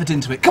all your effort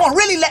into it. Come on,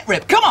 really let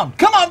rip. Come on,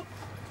 come on.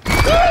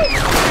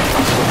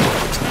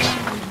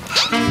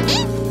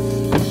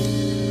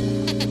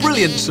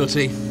 Brilliant,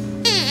 Sooty.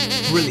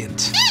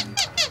 Brilliant.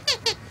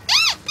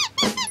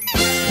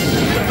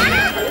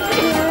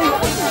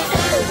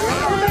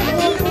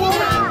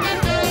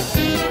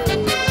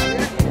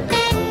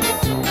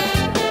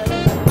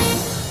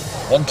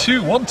 One,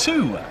 two, 1,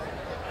 2.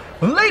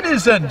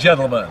 Ladies and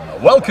gentlemen,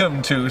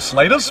 welcome to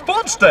Slater's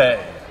Sports Day.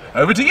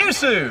 Over to you,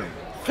 Sue.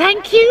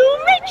 Thank you,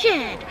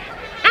 Richard.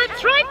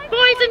 That's right,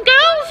 boys and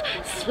girls.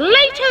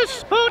 Slater's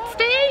Sports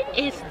Day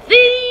is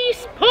the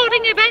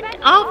sporting event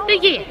of the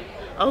year.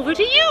 Over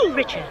to you,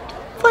 Richard.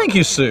 Thank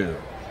you, Sue.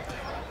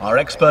 Our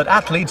expert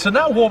athletes are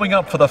now warming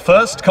up for the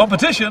first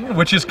competition,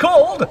 which is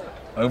called...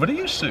 Over to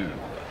you, Sue.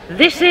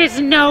 This is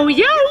no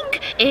yoke.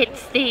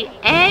 It's the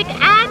egg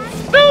and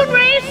spoon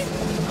race.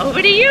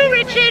 Over to you,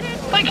 Richard.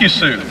 Thank you,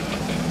 Sue.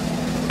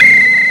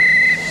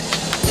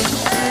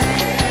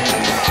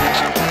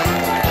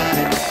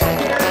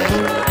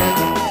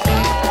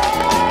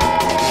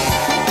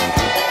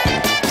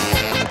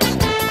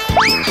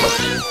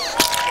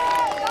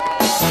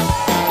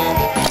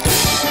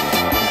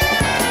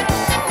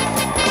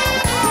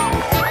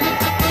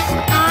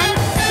 And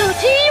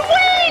Sooty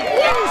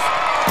wins!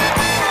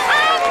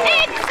 An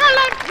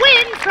excellent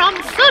win from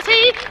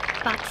Sooty,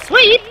 but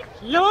Sweep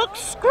looks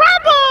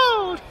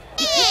scrambled!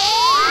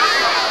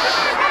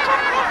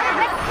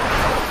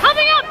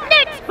 Coming up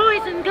next,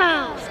 boys and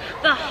girls,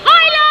 the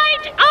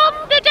highlight of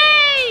the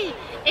day!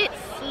 It's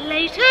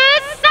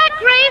Slater's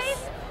sack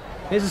race!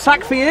 Here's a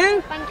sack for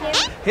you. Thank you.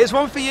 Here's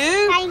one for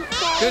you. Thank you.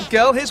 Good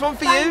girl, here's one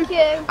for Thank you.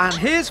 you. And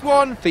here's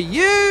one for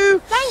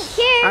you. Thank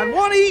you. And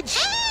one each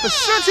for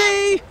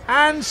Sooty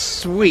and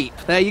Sweep.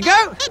 There you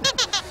go.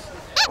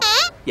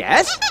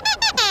 Yes?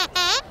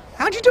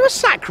 How'd you do a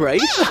sack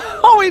race?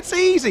 Oh, it's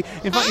easy.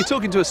 In fact, you're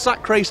talking to a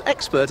sack race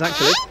expert,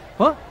 actually.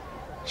 What?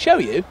 Show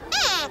you?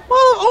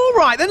 Well, all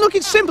right, then look,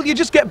 it's simple. You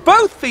just get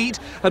both feet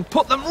and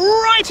put them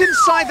right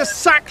inside the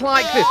sack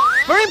like this.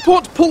 Very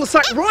important to pull the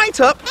sack right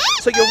up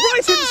so you're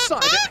right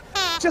inside it.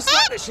 Just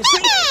like this, you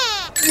see?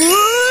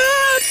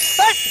 What?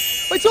 Hey,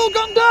 it's all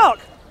gone dark.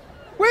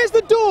 Where's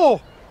the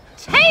door?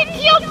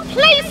 Take your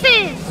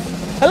places!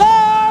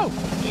 Hello?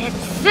 Get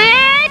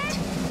set,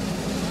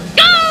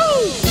 go!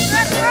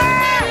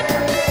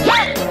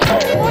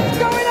 What's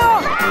going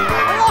on?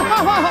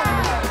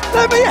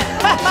 Let me out!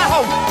 I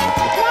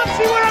can't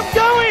see where I'm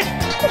going!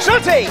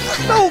 Sooty!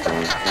 Oh!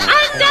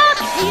 And our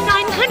K9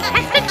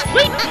 contestant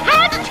Sweep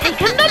has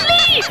taken the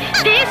lead!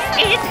 This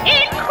is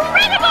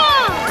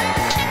incredible!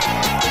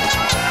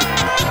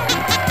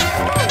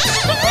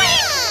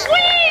 Sweep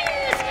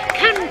wins!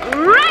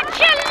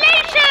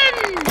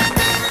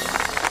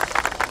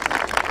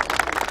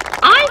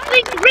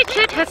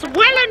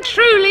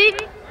 truly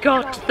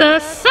got the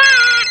sack.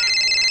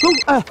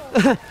 Oh,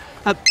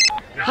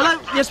 hello?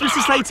 Yes,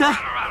 Mr Slater?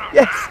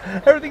 Yes,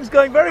 everything's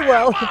going very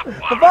well.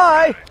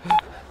 Bye-bye.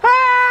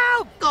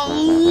 Help!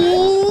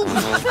 Oh,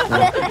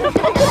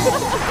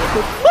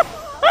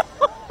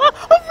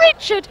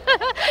 Richard,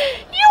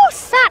 your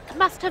sack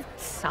must have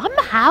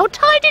somehow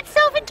tied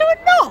itself into a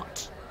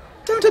knot.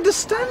 Don't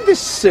understand this,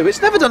 Sue.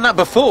 It's never done that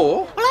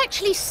before. Well,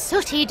 actually,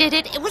 Sooty did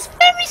it. It was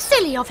very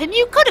silly of him.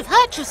 You could have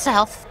hurt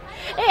yourself.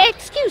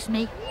 Excuse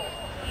me.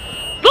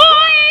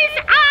 Boys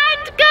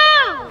and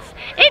girls,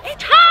 it's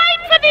time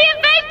for the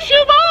event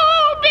you've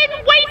all been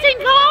waiting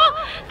for,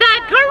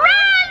 the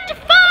grand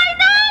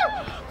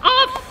final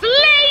of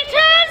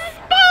Slater's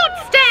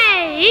Sports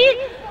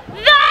Day,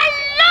 the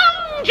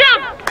long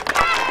jump.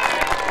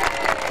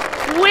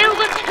 Will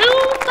the two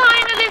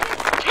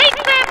finalists take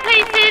their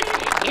places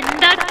in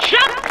the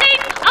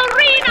jumping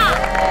arena?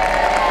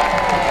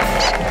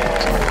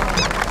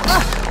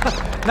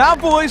 Now,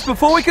 boys,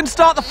 before we can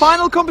start the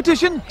final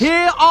competition,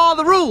 here are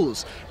the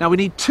rules. Now, we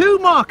need 2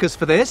 markers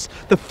for this.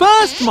 The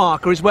first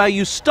marker is where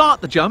you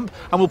start the jump,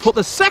 and we'll put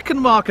the second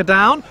marker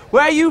down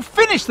where you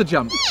finish the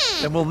jump.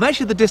 Then we'll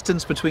measure the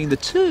distance between the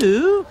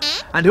two,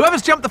 and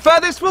whoever's jumped the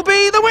furthest will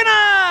be the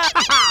winner!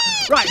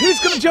 Right, who's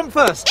going to jump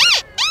first?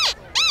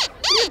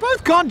 You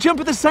both can't jump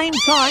at the same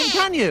time,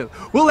 can you?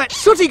 We'll let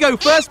Sooty go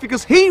first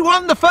because he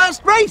won the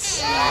first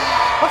race.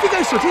 Off you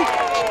go, Sooty.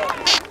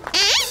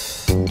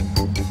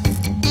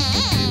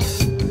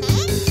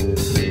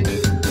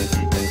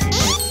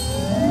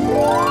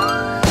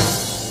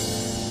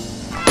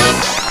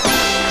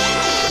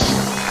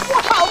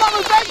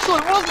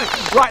 Excellent, wasn't it?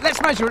 Right, let's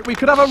measure it. We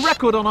could have a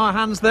record on our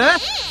hands there.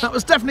 That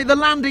was definitely the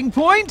landing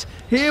point.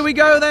 Here we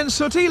go then,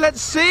 Sooty.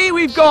 Let's see.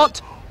 We've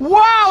got...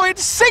 Wow,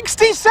 it's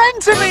 60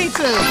 centimetres!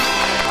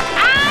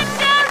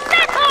 And a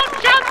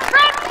record jump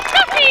from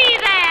Sooty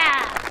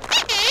there!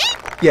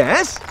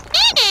 Yes?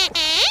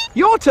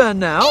 Your turn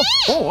now.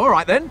 Oh, all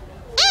right then.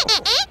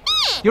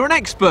 You're an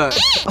expert.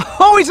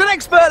 Oh, he's an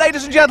expert,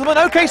 ladies and gentlemen.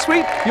 OK,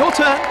 sweet. Your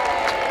turn.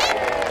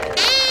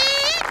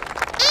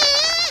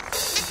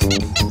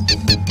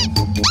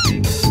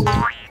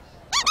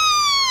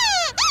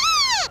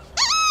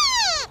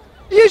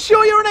 You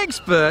sure you're an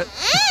expert?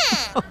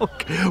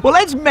 Okay. Well,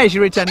 let's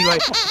measure it anyway.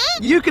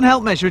 You can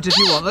help measure it if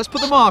you want. Let's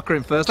put the marker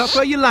in first. That's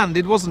where you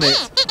landed, wasn't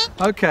it?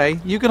 OK,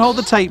 you can hold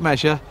the tape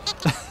measure.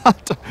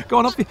 Go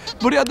on,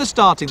 put it at the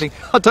starting thing.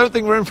 I don't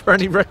think we're in for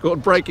any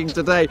record breaking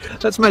today.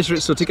 Let's measure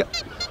it, Sooty.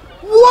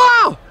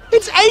 Wow!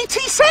 It's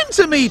 80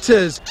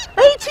 centimetres!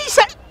 80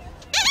 cent...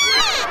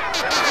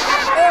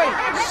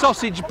 Oh,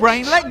 sausage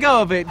brain, let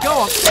go of it. Go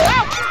on.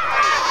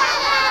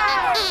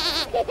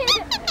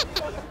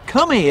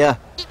 Come here.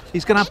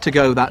 He's going to have to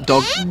go, that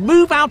dog.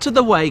 Move out of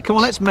the way. Come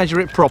on, let's measure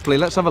it properly.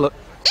 Let's have a look.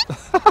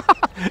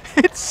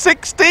 It's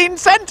 16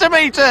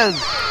 centimetres!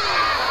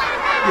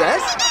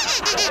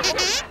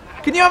 Yes?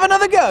 Can you have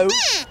another go?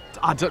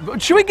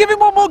 Should we give him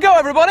one more go,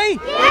 everybody?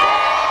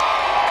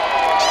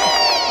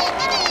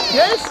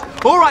 Yes?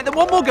 All right, then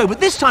one more go. But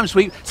this time,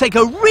 sweet, take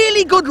a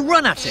really good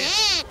run at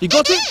it. You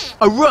got it?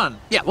 A run.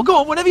 Yeah, well, go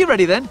on, whenever you're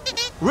ready then.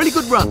 Really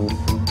good run.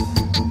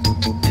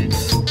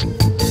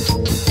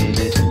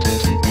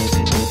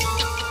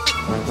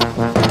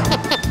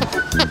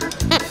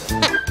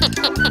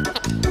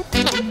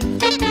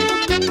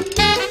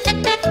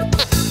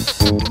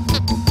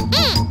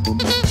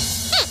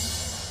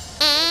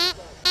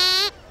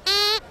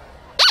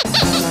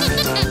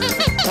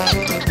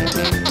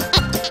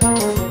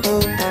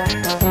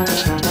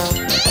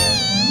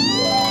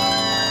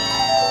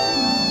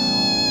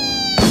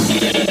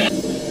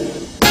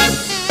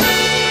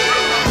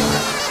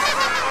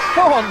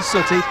 Go on,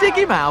 Sooty, dig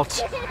him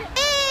out.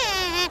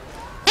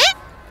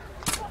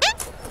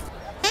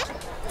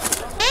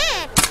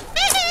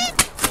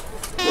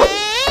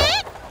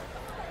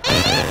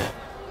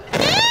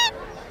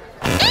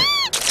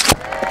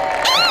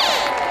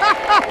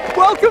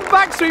 Welcome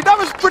back, Sweet. That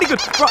was pretty good.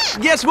 Right,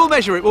 yes, we'll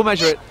measure it. We'll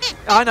measure it.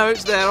 I know,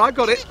 it's there. I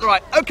got it.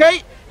 Right,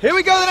 OK. Here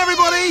we go then,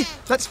 everybody.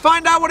 Let's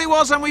find out what it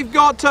was, and we've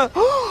got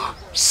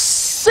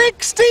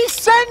 60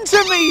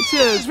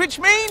 centimetres, which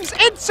means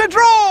it's a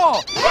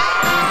draw.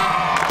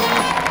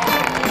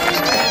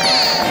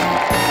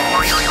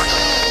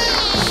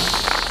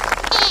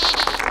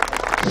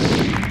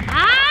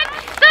 And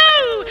so,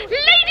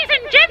 ladies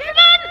and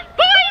gentlemen,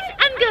 boys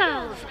and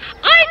girls,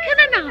 I can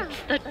announce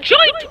the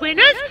joint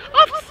winners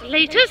of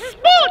Slater's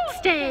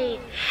Sports Day.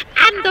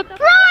 And the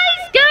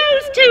prize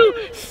goes to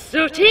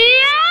Sooty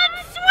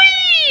and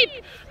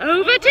Sweep.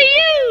 Over to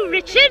you,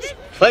 Richard.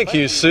 Thank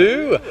you,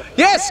 Sue.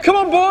 Yes, come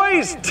on,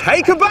 boys,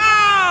 take a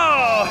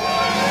bow.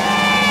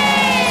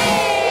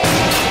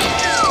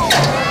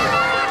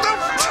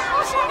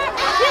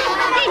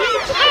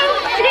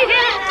 Oh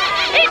dear,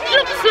 it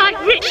looks like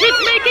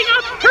Richard's making a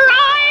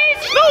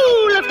prize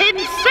fool of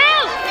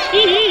himself.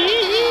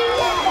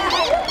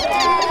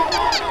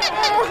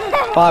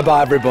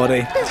 Bye-bye,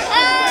 everybody.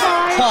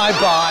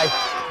 Bye-bye.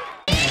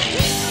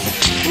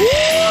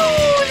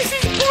 Ooh, this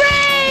is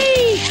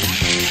great!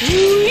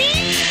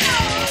 Whee!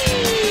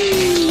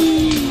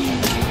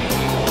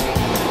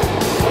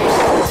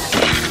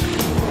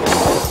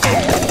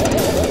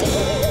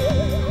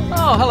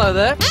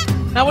 there.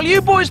 Now, will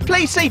you boys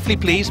play safely,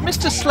 please?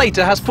 Mr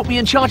Slater has put me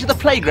in charge of the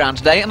playground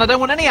today, and I don't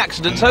want any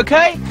accidents,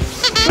 OK?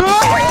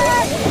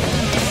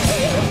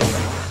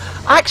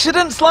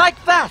 Accidents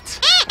like that.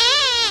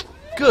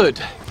 Good.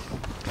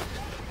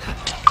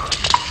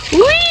 Whee!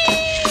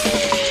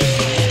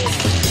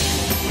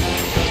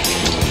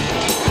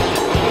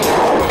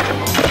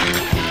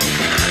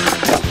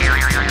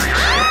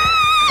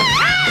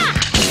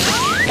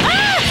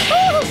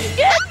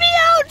 Get me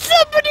out,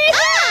 somebody!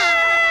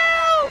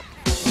 Help!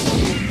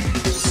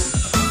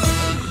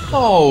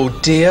 Oh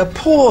dear,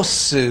 poor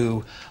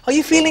Soo. Are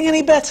you feeling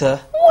any better?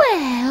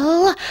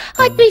 Well,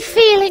 I'd be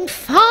feeling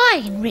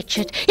fine,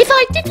 Richard, if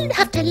I didn't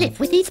have to live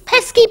with these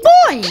pesky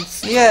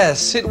boys.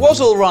 Yes, it was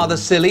all rather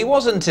silly,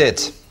 wasn't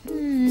it?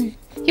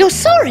 You're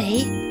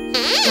sorry?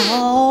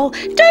 Oh,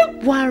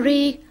 don't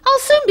worry. I'll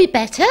soon be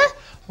better.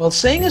 Well,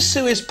 seeing as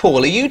Soo is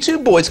poorly, you two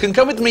boys can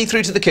come with me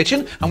through to the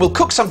kitchen and we'll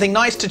cook something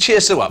nice to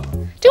cheer Soo up.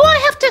 Do I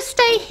have to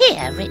stay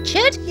here,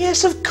 Richard?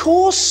 Yes, of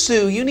course,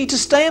 Soo. You need to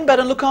stay in bed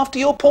and look after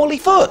your poorly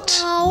foot.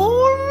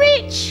 Oh,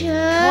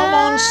 Richard. Come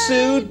on,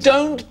 Soo.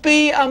 Don't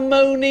be a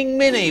moaning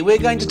Minnie. We're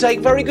going to take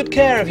very good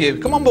care of you.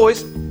 Come on,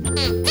 boys.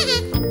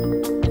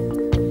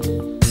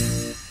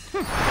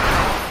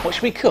 What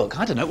should we cook?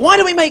 I don't know. Why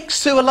don't we make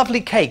Soo a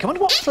lovely cake? I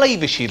wonder what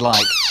flavour she'd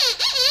like.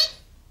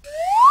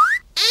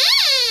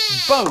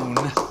 Bone.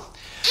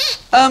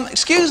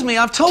 Excuse me,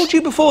 I've told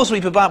you before,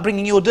 Sweep, about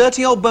bringing your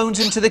dirty old bones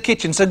into the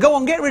kitchen, so go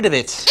on, get rid of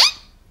it.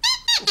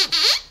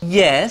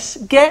 Yes,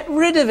 get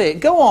rid of it.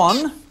 Go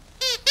on.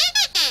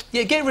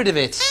 Yeah, get rid of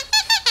it.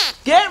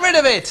 Get rid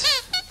of it.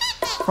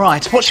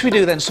 Right, what should we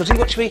do then, Sooty?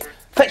 What should we...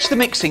 Fetch the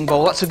mixing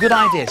bowl. That's a good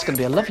idea. It's going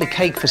to be a lovely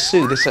cake for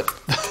Soo. This...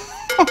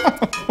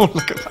 Oh,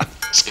 look at that.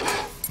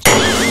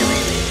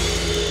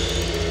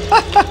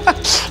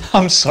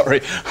 I'm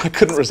sorry, I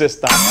couldn't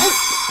resist that.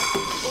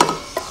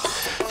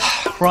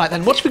 Right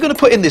then, what are we going to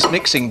put in this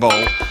mixing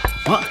bowl?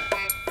 What?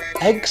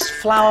 Eggs,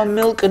 flour,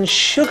 milk and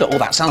sugar. Oh,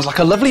 that sounds like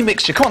a lovely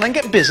mixture. Come on then,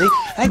 get busy.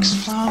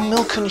 Eggs, flour,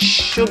 milk and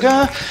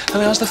sugar.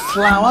 There's the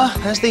flour,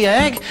 there's the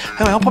egg.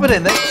 I'll pop it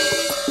in there.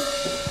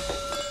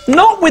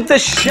 Not with the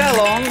shell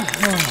on.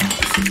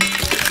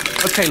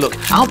 Oh. OK, look,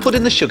 I'll put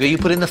in the sugar, you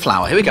put in the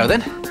flour. Here we go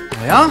then.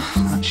 There we are,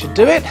 that should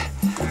do it.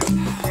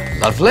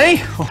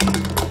 Lovely. Oh.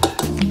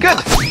 Good.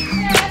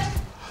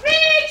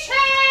 Richard!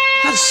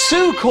 That's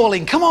Soo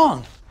calling, come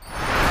on.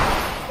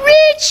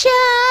 Richard!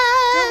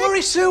 Don't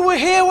worry, Soo, we're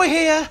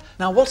here.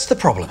 Now, what's the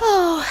problem?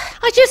 Oh,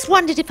 I just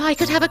wondered if I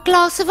could have a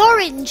glass of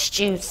orange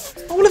juice.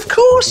 Oh, well, of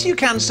course you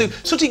can, Soo.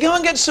 Sooty, go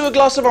and get Soo a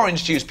glass of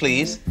orange juice,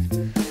 please.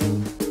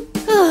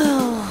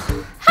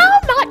 Oh, how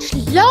much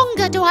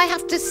longer do I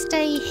have to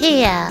stay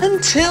here?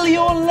 Until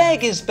your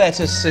leg is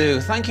better,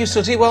 Soo. Thank you,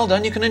 Sooty. Well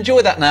done. You can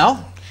enjoy that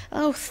now.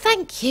 Oh,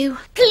 thank you.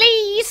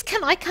 Please,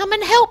 can I come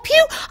and help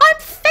you? I'm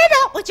fed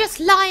up with just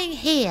lying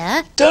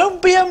here.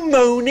 Don't be a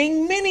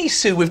moaning Minnie,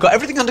 Soo. We've got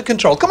everything under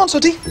control. Come on,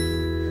 Sooty.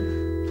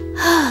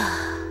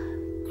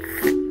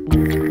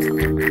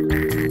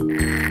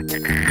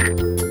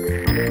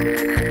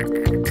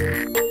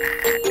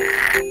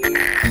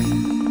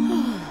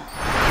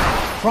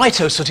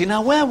 Righto, Sooty.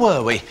 Now, where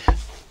were we?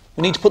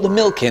 We need to put the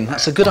milk in.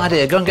 That's a good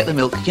idea. Go and get the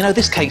milk. You know,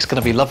 this cake's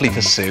going to be lovely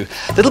for Soo.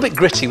 A little bit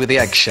gritty with the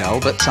eggshell,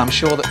 but I'm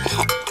sure that...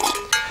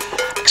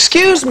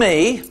 Excuse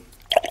me.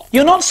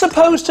 You're not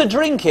supposed to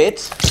drink it.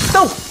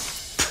 Stop.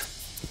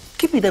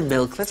 Give me the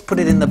milk. Let's put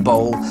it in the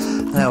bowl.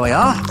 There we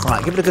are.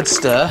 Right, give it a good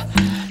stir.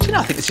 Do you know,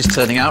 I think this is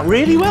turning out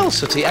really well,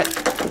 Sooty.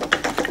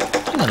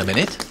 Hang on a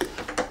minute.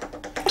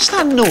 What's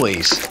that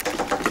noise?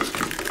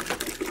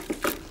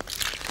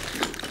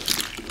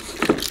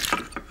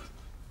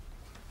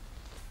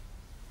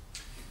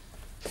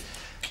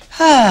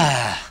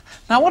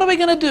 Now, what are we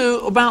going to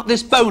do about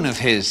this bone of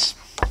his?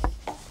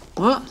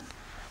 What?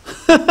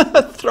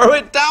 Throw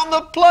it down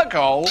the plug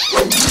hole?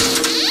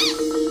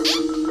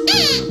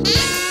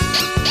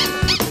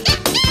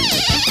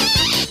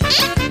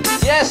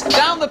 Yes,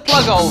 down the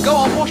plug hole. Go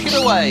on, wash it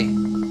away.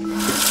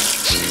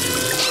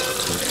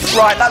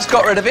 Right, that's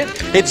got rid of it.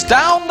 It's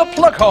down the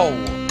plug hole.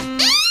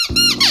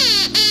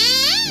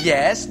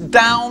 Yes,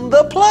 down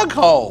the plug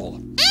hole.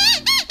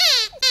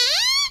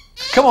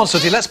 Come on,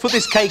 Sooty, let's put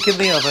this cake in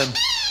the oven.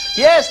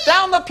 Yes,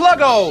 down the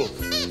plug hole.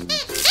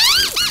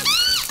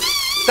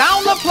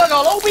 Down the plug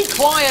hole. Oh, be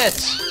quiet.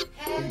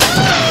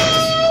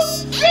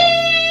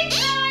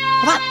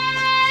 Well,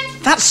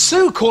 that's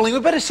Soo calling.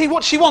 We better see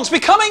what she wants. We're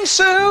coming,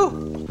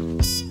 Soo.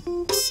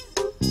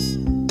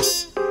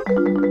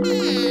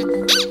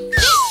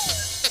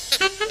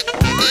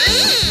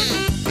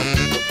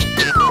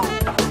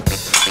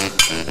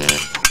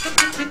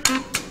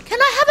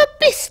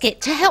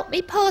 Biscuit to help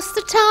me pass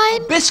the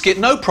time? Biscuit,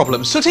 no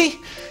problem. Sooty,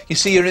 you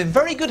see, you're in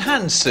very good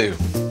hands, Soo.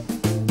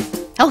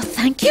 Oh,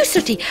 thank you,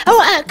 Sooty.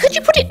 Oh, could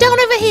you put it down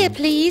over here,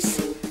 please?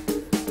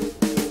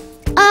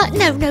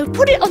 No,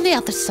 put it on the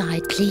other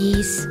side,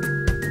 please.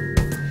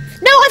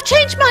 No, I've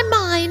changed my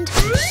mind.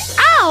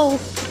 Ow!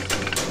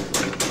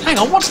 Hang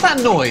on, what's that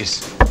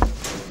noise?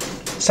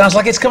 Sounds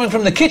like it's coming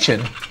from the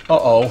kitchen.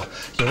 Uh-oh,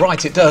 you're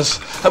right, it does.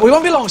 We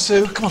won't be long,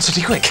 Soo. Come on,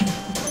 Sooty, quick.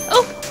 Oh,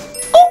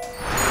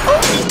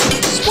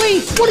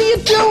 What are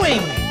you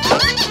doing?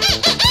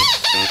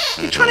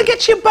 You're trying to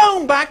get your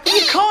bone back, but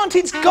you can't.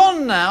 It's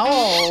gone now.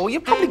 Oh,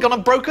 you've probably gone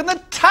and broken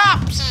the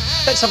taps.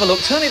 Let's have a look.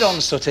 Turn it on,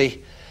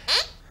 Sooty.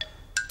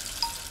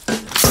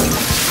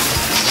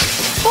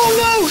 Oh,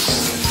 no!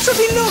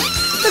 Sooty, look!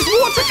 There's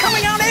water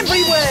coming out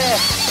everywhere!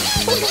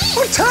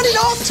 Oh, turn it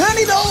off! Turn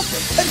it off!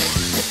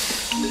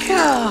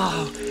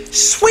 Oh,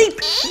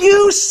 Sweep,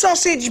 you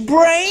sausage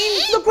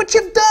brain! Look what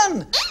you've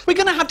done! We're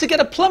going to have to get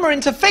a plumber in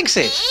to fix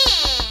it.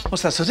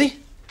 What's that, Sooty?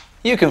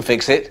 You can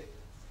fix it.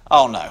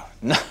 Oh, no.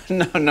 No.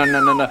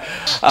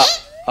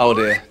 Oh,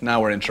 dear. Now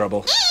we're in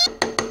trouble.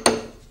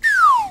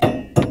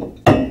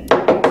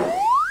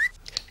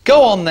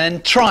 Go on,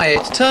 then. Try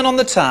it. Turn on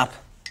the tap.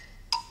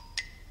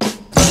 Turn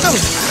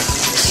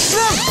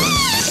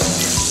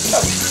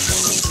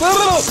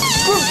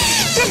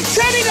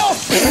it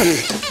off!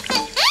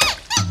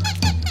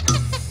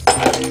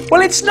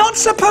 Well, it's not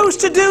supposed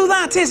to do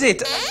that, is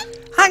it?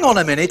 Hang on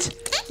a minute.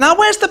 Now,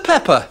 where's the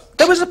pepper?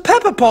 There was a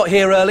pepper pot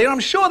here earlier,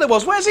 I'm sure there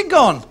was. Where's it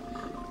gone?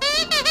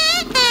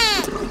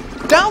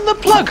 Down the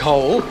plug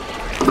hole?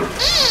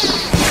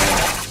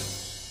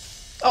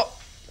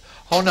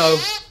 Oh no.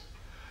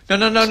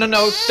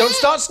 No. Don't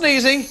start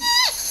sneezing.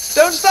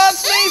 Don't start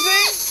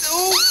sneezing.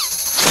 Ooh.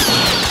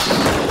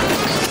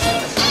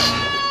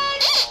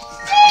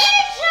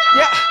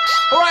 Yeah,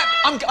 all right,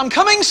 I'm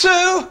coming,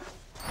 Sue.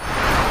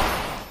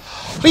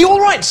 Are you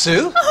all right,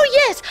 Sue? Oh,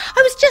 yes. I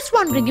was just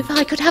wondering if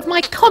I could have my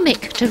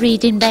comic to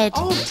read in bed.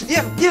 Oh,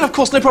 yeah, of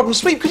course, no problem.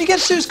 Sweep, could you get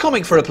Sue's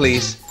comic for her,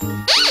 please?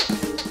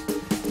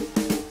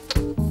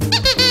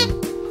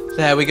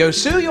 There we go,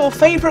 Sue, your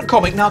favourite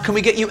comic. Now, can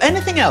we get you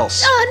anything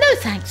else? Oh, no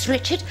thanks,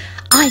 Richard.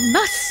 I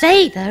must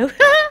say, though,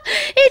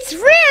 it's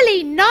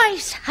really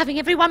nice having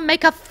everyone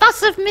make a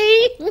fuss of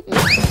me.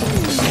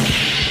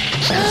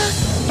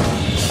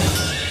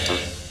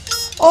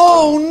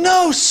 Oh,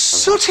 no,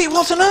 Sooty,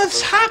 what on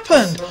earth's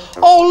happened?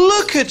 Oh,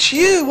 look at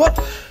you. What?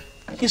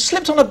 You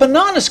slipped on a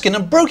banana skin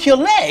and broke your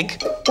leg?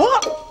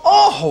 What?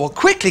 Oh, well,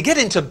 quickly get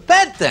into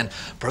bed then.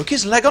 Broke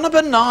his leg on a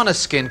banana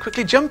skin.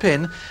 Quickly jump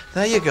in.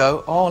 There you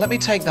go. Oh, let me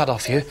take that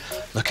off you.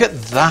 Look at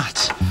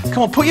that.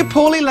 Come on, put your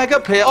poorly leg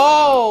up here.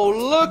 Oh,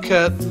 look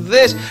at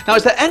this. Now,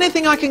 is there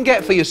anything I can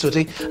get for you,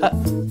 Sooty?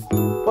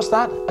 What's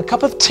that? A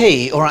cup of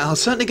tea? All right, I'll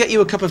certainly get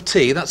you a cup of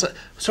tea. That's a...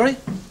 Sorry?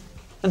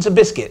 And some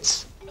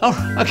biscuits. Oh,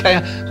 OK,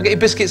 I'll get you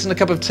biscuits and a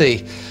cup of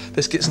tea.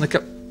 Biscuits and a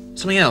cup...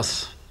 Something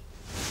else?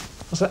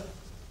 What's that?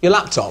 Your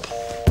laptop.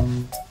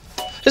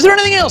 Is there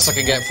anything else I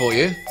can get for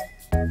you?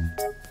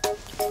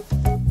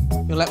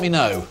 You'll let me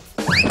know.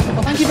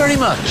 Well, thank you very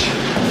much.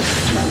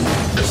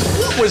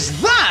 What was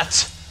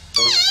that?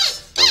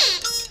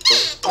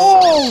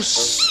 Oh,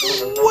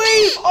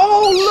 sweet!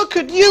 Oh, look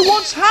at you.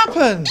 What's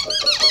happened?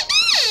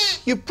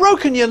 You've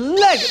broken your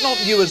leg.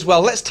 Not you as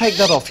well. Let's take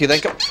that off you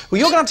then. Well,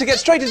 you're going to have to get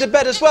straight into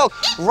bed as well.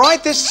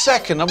 Right this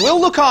second. And we'll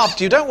look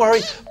after you. Don't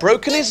worry.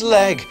 Broken his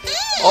leg.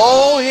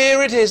 Oh,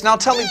 here it is. Now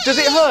tell me, does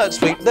it hurt,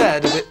 Sweep? There,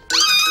 does it?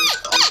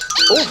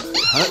 Oh, it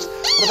hurts.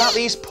 What about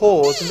these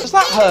paws? Does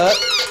that hurt?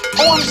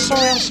 Oh,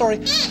 I'm sorry.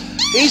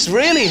 He's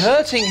really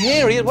hurting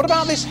here. What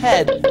about this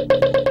head?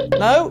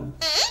 No?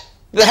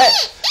 The head.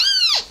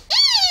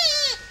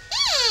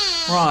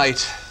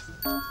 Right.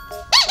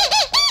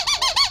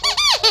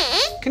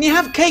 Can you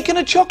have cake and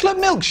a chocolate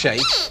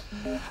milkshake?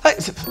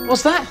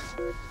 What's that?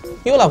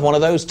 You'll have one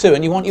of those too,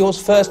 and you want yours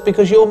first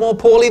because you're more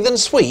poorly than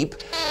Sweep?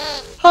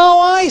 Oh,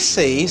 I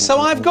see. So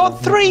I've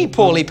got 3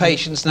 poorly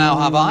patients now,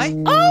 have I?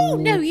 Oh,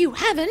 no, you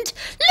haven't.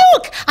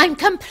 Look, I'm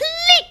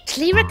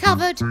completely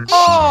recovered.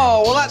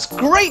 Oh, well, that's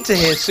great to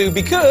hear, Sue,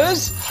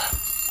 because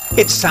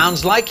it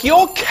sounds like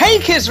your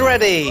cake is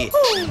ready.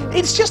 Ooh.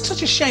 It's just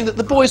such a shame that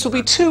the boys will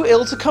be too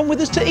ill to come with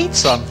us to eat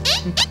some.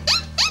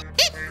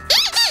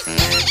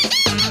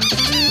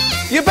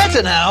 You're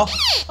better now?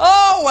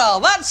 Oh,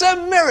 well, that's a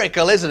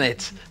miracle, isn't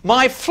it?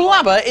 My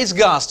flabber is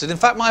garsted. In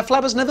fact, my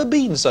flabber's never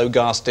been so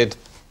garsted.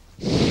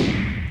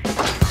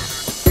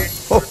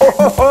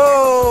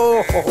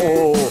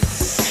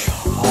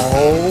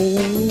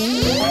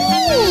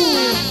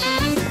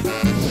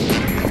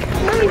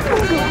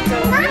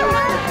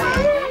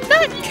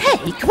 That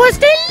cake was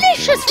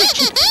delicious,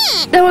 Richard.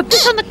 Though a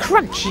bit on the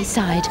crunchy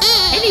side.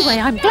 Anyway,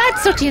 I'm glad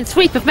Sooty and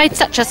Sweep have made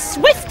such a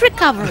swift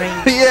recovery.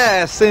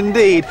 Yes,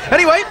 indeed.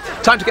 Anyway,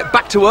 time to get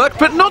back to work,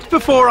 but not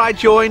before I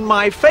join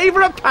my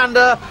favourite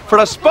panda for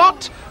a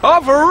spot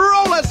of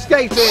roller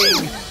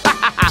skating.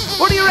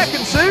 What do you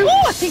reckon, Sue?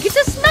 Oh, I think it's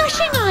a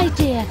smashing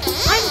idea. I'm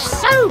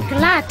so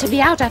glad to be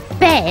out of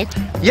bed.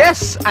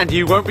 Yes, and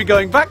you won't be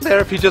going back there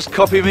if you just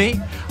copy me.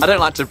 I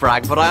don't like to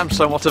brag, but I am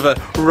somewhat of a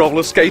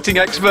roller skating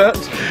expert.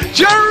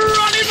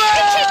 Geronimo!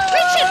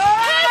 Richard,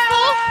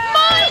 careful!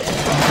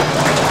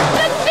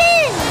 The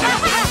bin!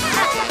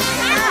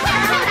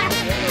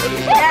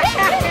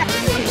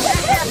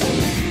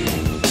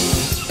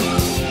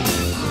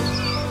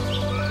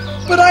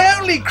 But I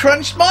only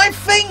crunched my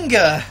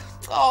finger.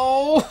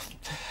 Oh,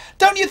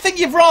 don't you think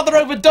you've rather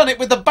overdone it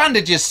with the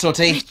bandages,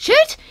 Sooty?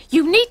 Richard,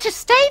 you need to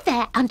stay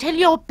there until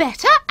you're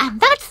better,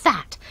 and that's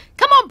that.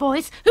 Come on,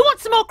 boys. Who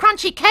wants some more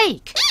crunchy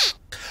cake?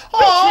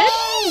 Richard,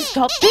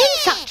 stop being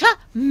such a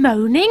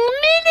moaning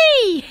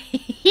Minnie.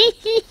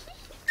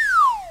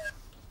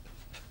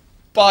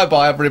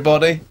 Bye-bye,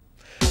 everybody.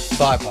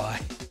 Bye-bye.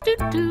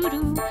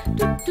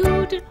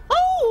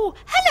 Oh,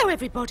 hello,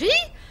 everybody.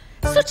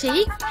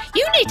 Sooty,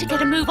 you need to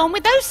get a move on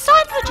with those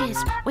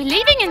sandwiches. We're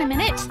leaving in a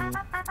minute.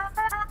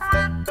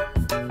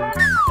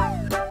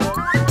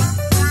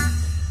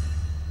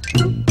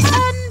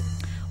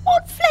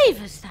 What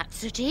flavour's that,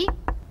 Sooty?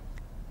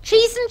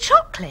 Cheese and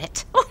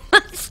chocolate? Oh,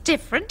 that's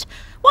different.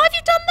 Why have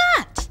you done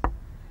that?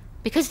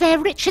 Because they're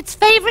Richard's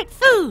favourite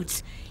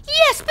foods.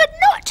 Yes, but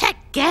not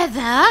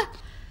together.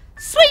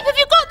 Sweep, have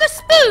you got the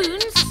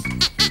spoons?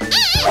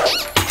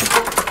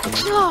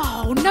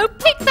 Oh, no,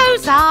 pick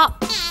those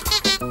up.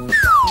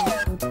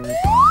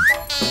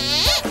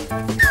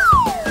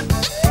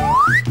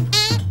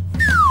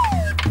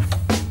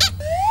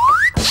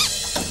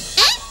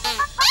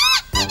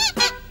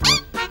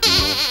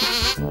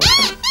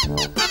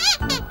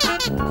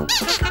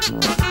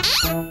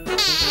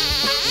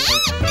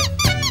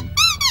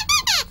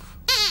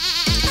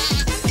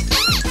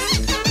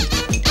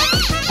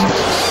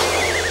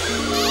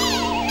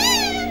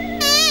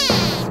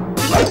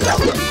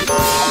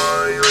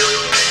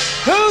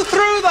 Who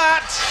threw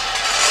that?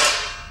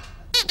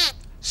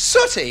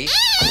 Sooty?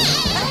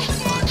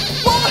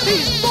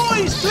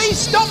 Boys, please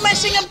stop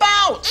messing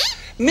about.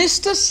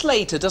 Mr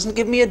Slater doesn't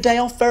give me a day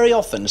off very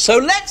often, so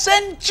let's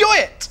enjoy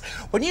it.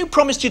 When you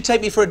promised you'd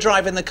take me for a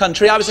drive in the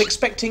country, I was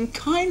expecting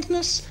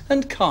kindness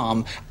and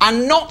calm,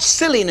 and not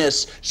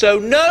silliness, so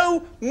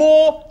no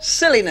more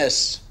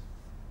silliness.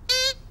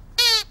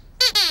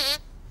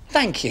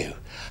 Thank you.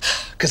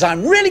 Because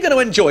I'm really going to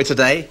enjoy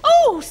today.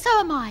 Oh, so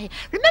am I.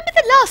 Remember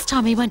the last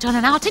time we went on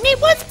an outing?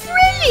 It was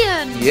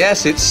brilliant.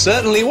 Yes, it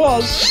certainly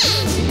was.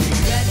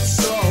 Let's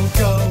all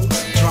go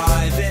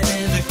driving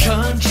in the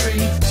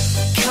country.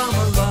 Come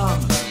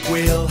along,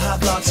 we'll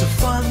have lots of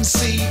fun.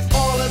 See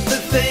all of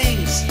the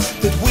things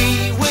that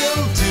we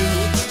will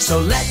do. So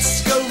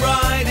let's go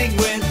riding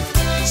with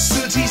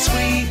Sooty,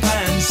 Sweep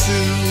and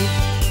Soo.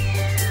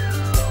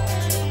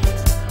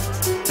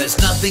 There's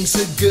nothing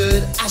so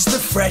good as the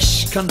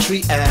fresh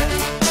country air.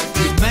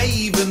 You may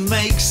even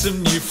make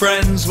some new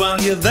friends while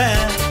you're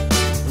there.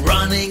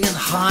 Running and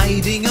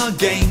hiding are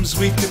games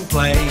we can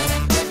play.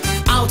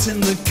 Out in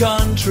the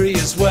country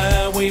is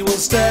where we will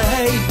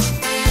stay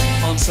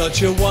on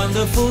such a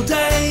wonderful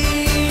day.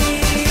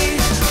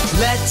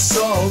 Let's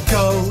all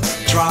go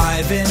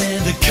driving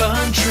in the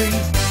country.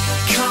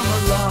 Come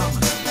along,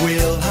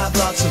 we'll have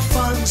lots of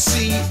fun.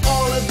 See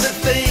all of the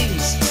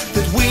things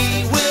that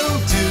we will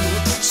do.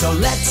 So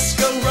let's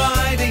go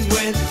riding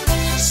with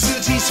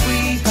Sooty,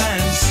 Sweep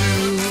and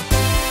Soo.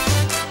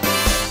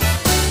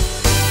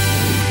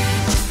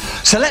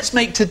 So let's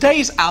make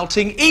today's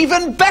outing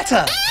even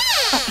better.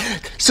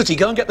 Sooty,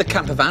 go and get the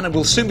camper van and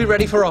we'll soon be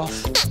ready for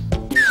off.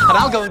 And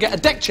I'll go and get a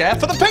deck chair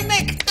for the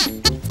picnic.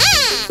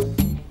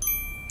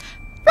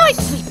 Right,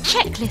 Sweep,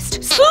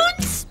 checklist.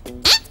 Spoons.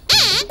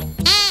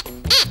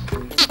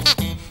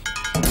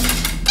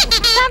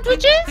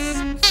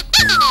 Sandwiches.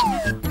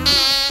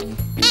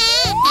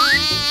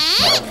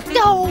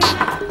 Oh,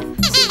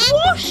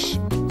 squash.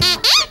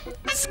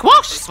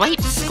 Squash,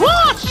 Sweep,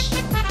 squash.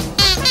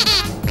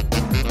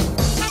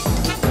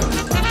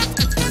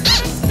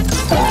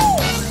 Oh,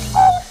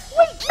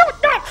 Sweep, not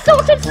that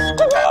sort of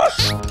squash.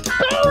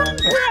 Bone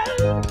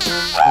brain.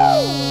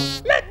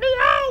 Oh, let me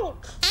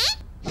out.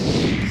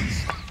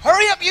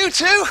 Hurry up, you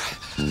two.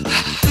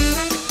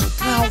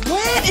 Now,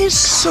 where is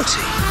Sooty?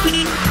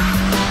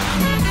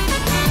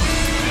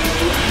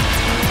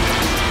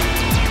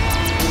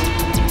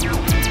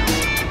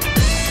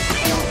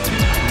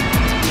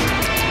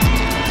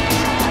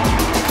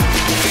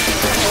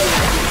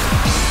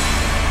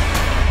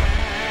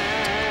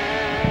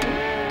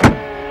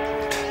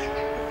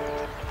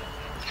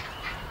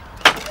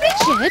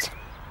 Richard,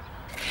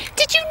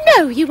 did you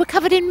know you were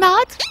covered in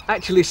mud?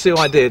 Actually, Sue,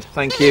 I did.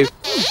 Thank you.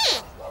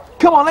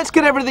 Come on, let's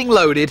get everything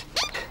loaded.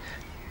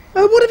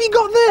 What have you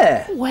got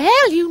there?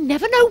 Well, you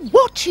never know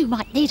what you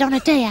might need on a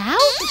day out.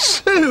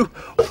 Sue,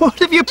 what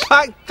have you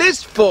packed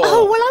this for?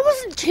 Oh, well, I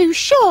wasn't too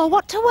sure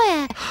what to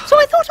wear, so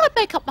I thought I'd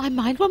make up my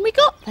mind when we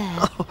got there.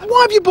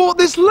 Why have you bought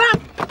this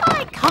lamp?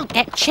 I can't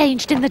get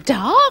changed in the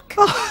dark.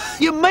 Oh,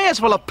 you may as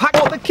well have packed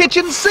up the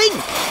kitchen sink.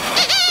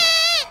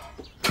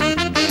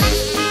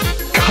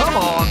 Come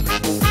on.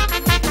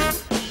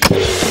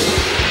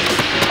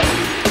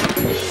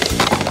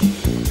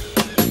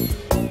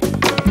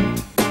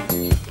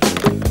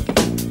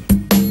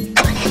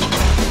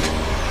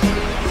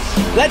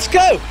 Let's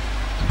go!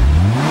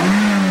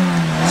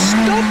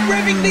 Stop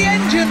revving the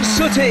engine,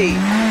 Sooty!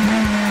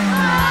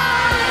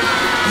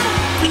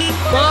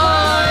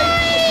 Bye!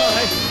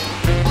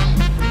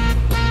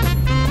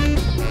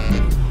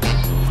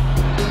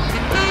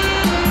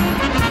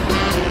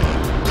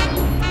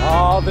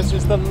 Ah, this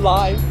is the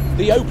life,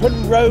 the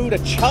open road, a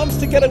chance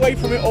to get away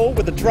from it all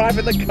with a drive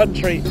in the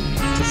country,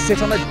 to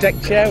sit on a deck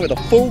chair with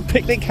a full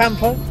picnic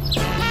hamper.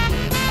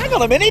 Hang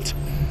on a minute!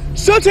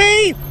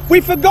 Sooty!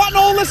 We've forgotten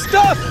all the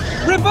stuff!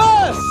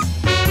 Reverse!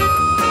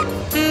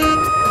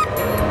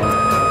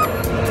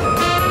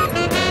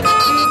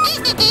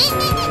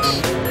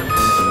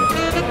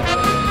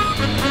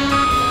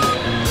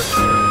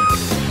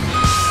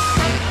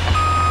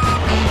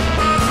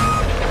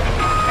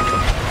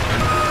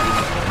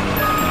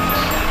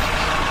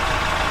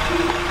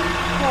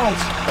 Right,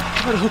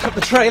 I'm going to hook up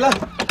the trailer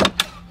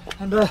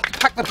and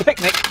pack the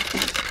picnic.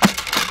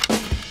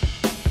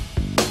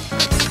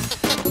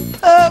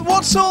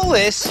 What's all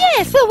this?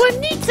 Yes, well, we'll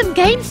need some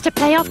games to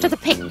play after the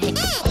picnic.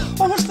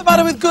 Well, what's the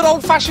matter with good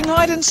old-fashioned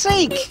hide and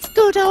seek? It's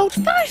good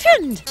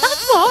old-fashioned.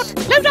 That's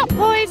what. Load up,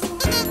 boys.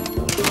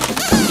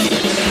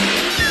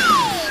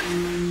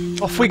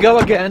 Off we go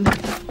again.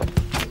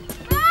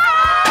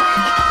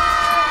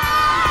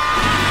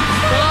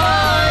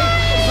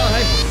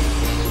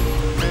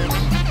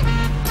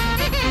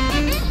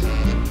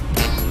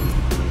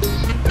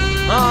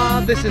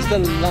 Ah, this is the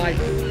life.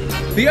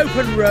 The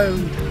open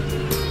road.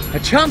 A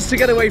chance to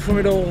get away from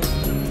it all.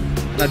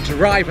 And a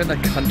drive in the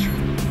country.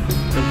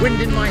 The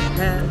wind in my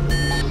hair.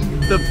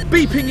 The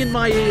beeping in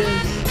my ears.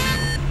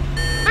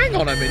 Hang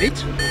on a minute.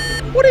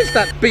 What is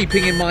that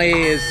beeping in my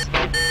ears?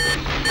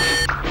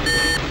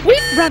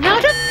 We've run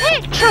out of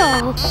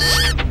petrol.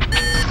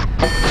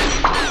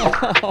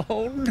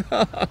 Oh, no.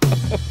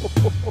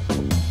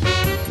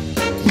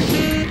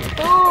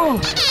 Oh.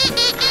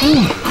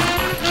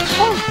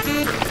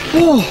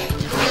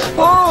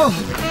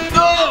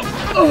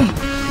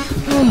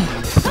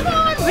 Come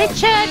on,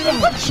 Richard.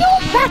 Put your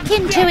back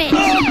into it.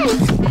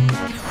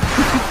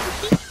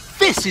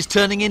 This is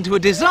turning into a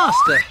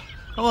disaster.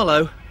 Oh,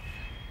 hello.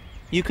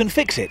 You can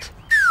fix it.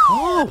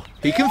 Oh,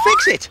 he can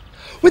fix it.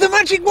 With a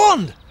magic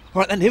wand. All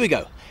right, then, here we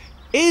go.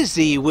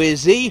 Izzy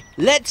Wizzy,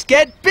 let's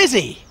get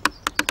busy.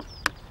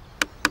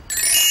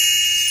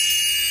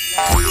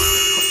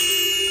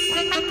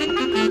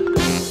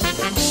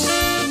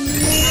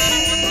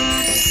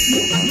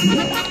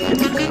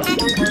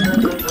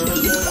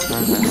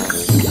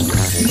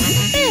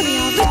 There we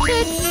are,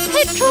 Richard.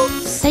 Petrol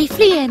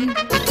safely in.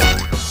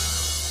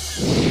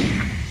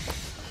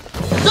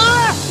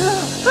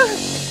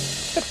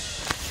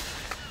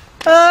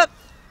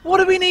 What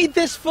do we need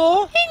this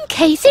for? In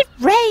case it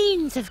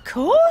rains, of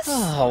course.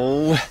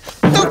 Oh.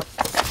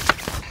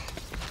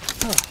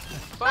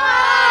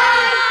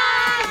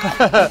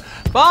 Bye!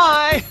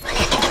 Bye!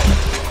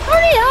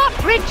 Hurry up,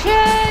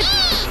 Richard!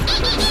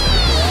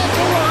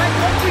 All right,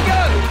 off we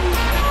go!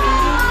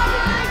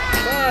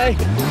 Bye!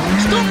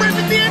 Stop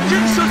revving the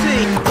engine,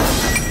 Sooty!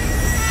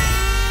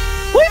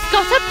 We've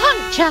got a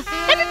puncture.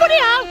 Everybody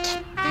out!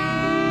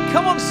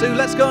 Come on, Sue,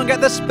 let's go and get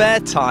the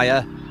spare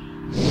tyre.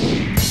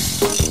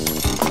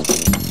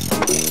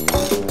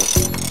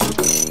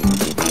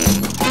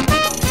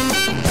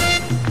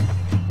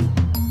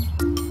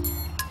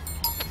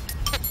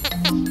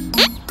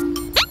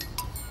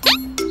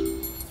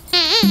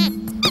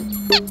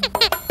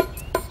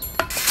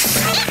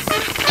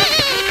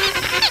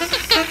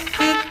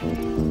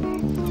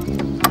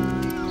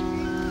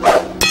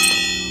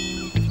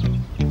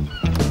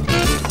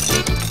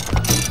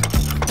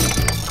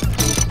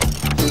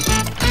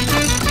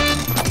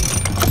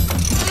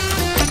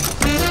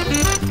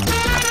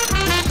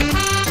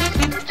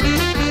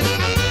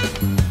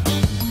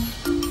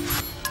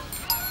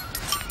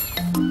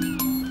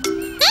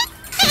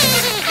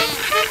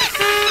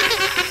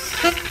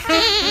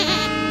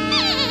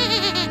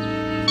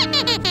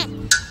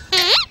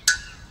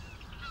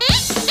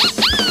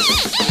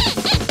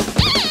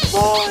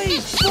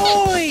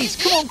 Boys,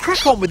 come on,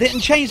 crack on with it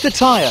and change the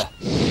tyre.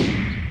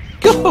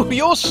 Go,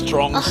 you're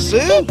strong,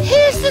 Sue.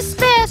 Here's the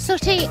spare,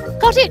 Sooty.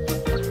 Got it?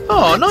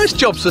 Oh, nice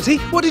job, Sooty.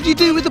 What did you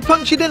do with the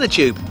punctured inner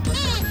tube? For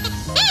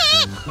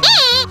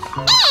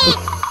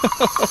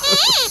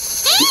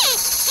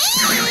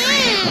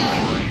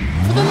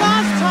the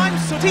last time,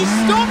 Sooty,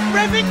 stop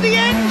revving the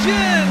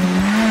engine!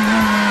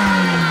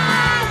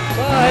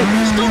 Bye.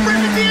 Stop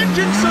revving the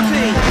engine,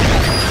 Sooty!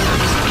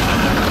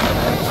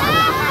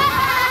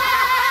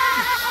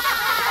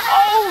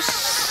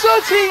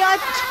 Sooty, I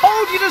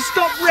told you to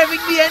stop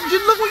revving the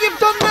engine. Look what you've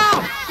done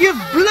now. You've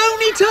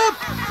blown it up.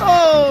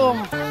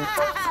 Oh.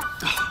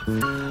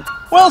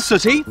 Well,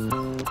 Sooty,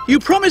 you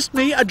promised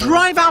me a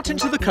drive out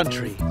into the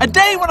country. A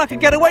day when I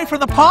could get away from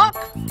the park.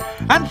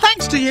 And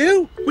thanks to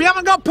you, we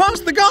haven't got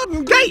past the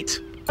garden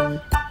gate.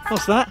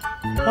 What's that?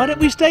 Why don't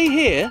we stay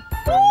here?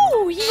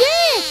 Oh,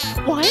 yes.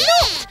 Why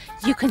not?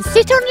 You can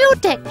sit on your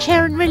deck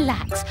chair and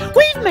relax.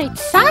 We've made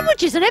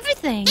sandwiches and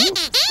everything.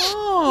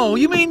 Oh,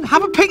 you mean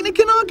have a picnic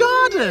in our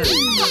garden?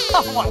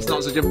 Oh, that's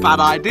not such a bad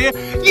idea.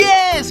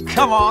 Yes,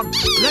 come on.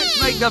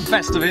 Let's make the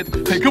best of it.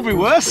 It could be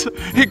worse.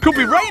 It could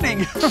be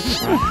raining.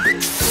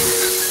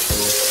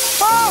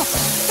 Oh,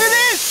 it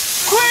is!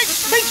 Quick,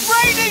 it's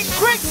raining!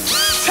 Quick,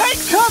 take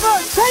cover!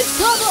 Take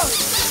cover!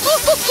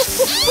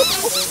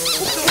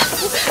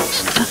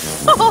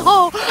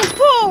 Oh,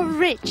 poor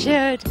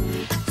Richard.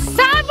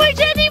 Sandwich,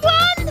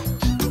 anyone?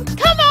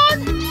 Come on!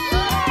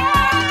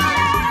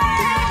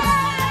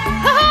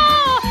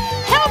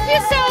 Help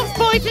yourselves,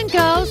 boys and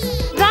girls.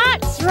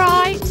 That's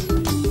right.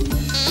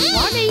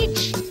 One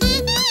each.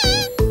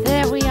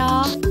 There we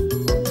are.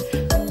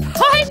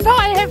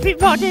 Bye-bye,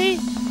 everybody.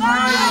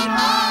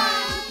 Bye-bye.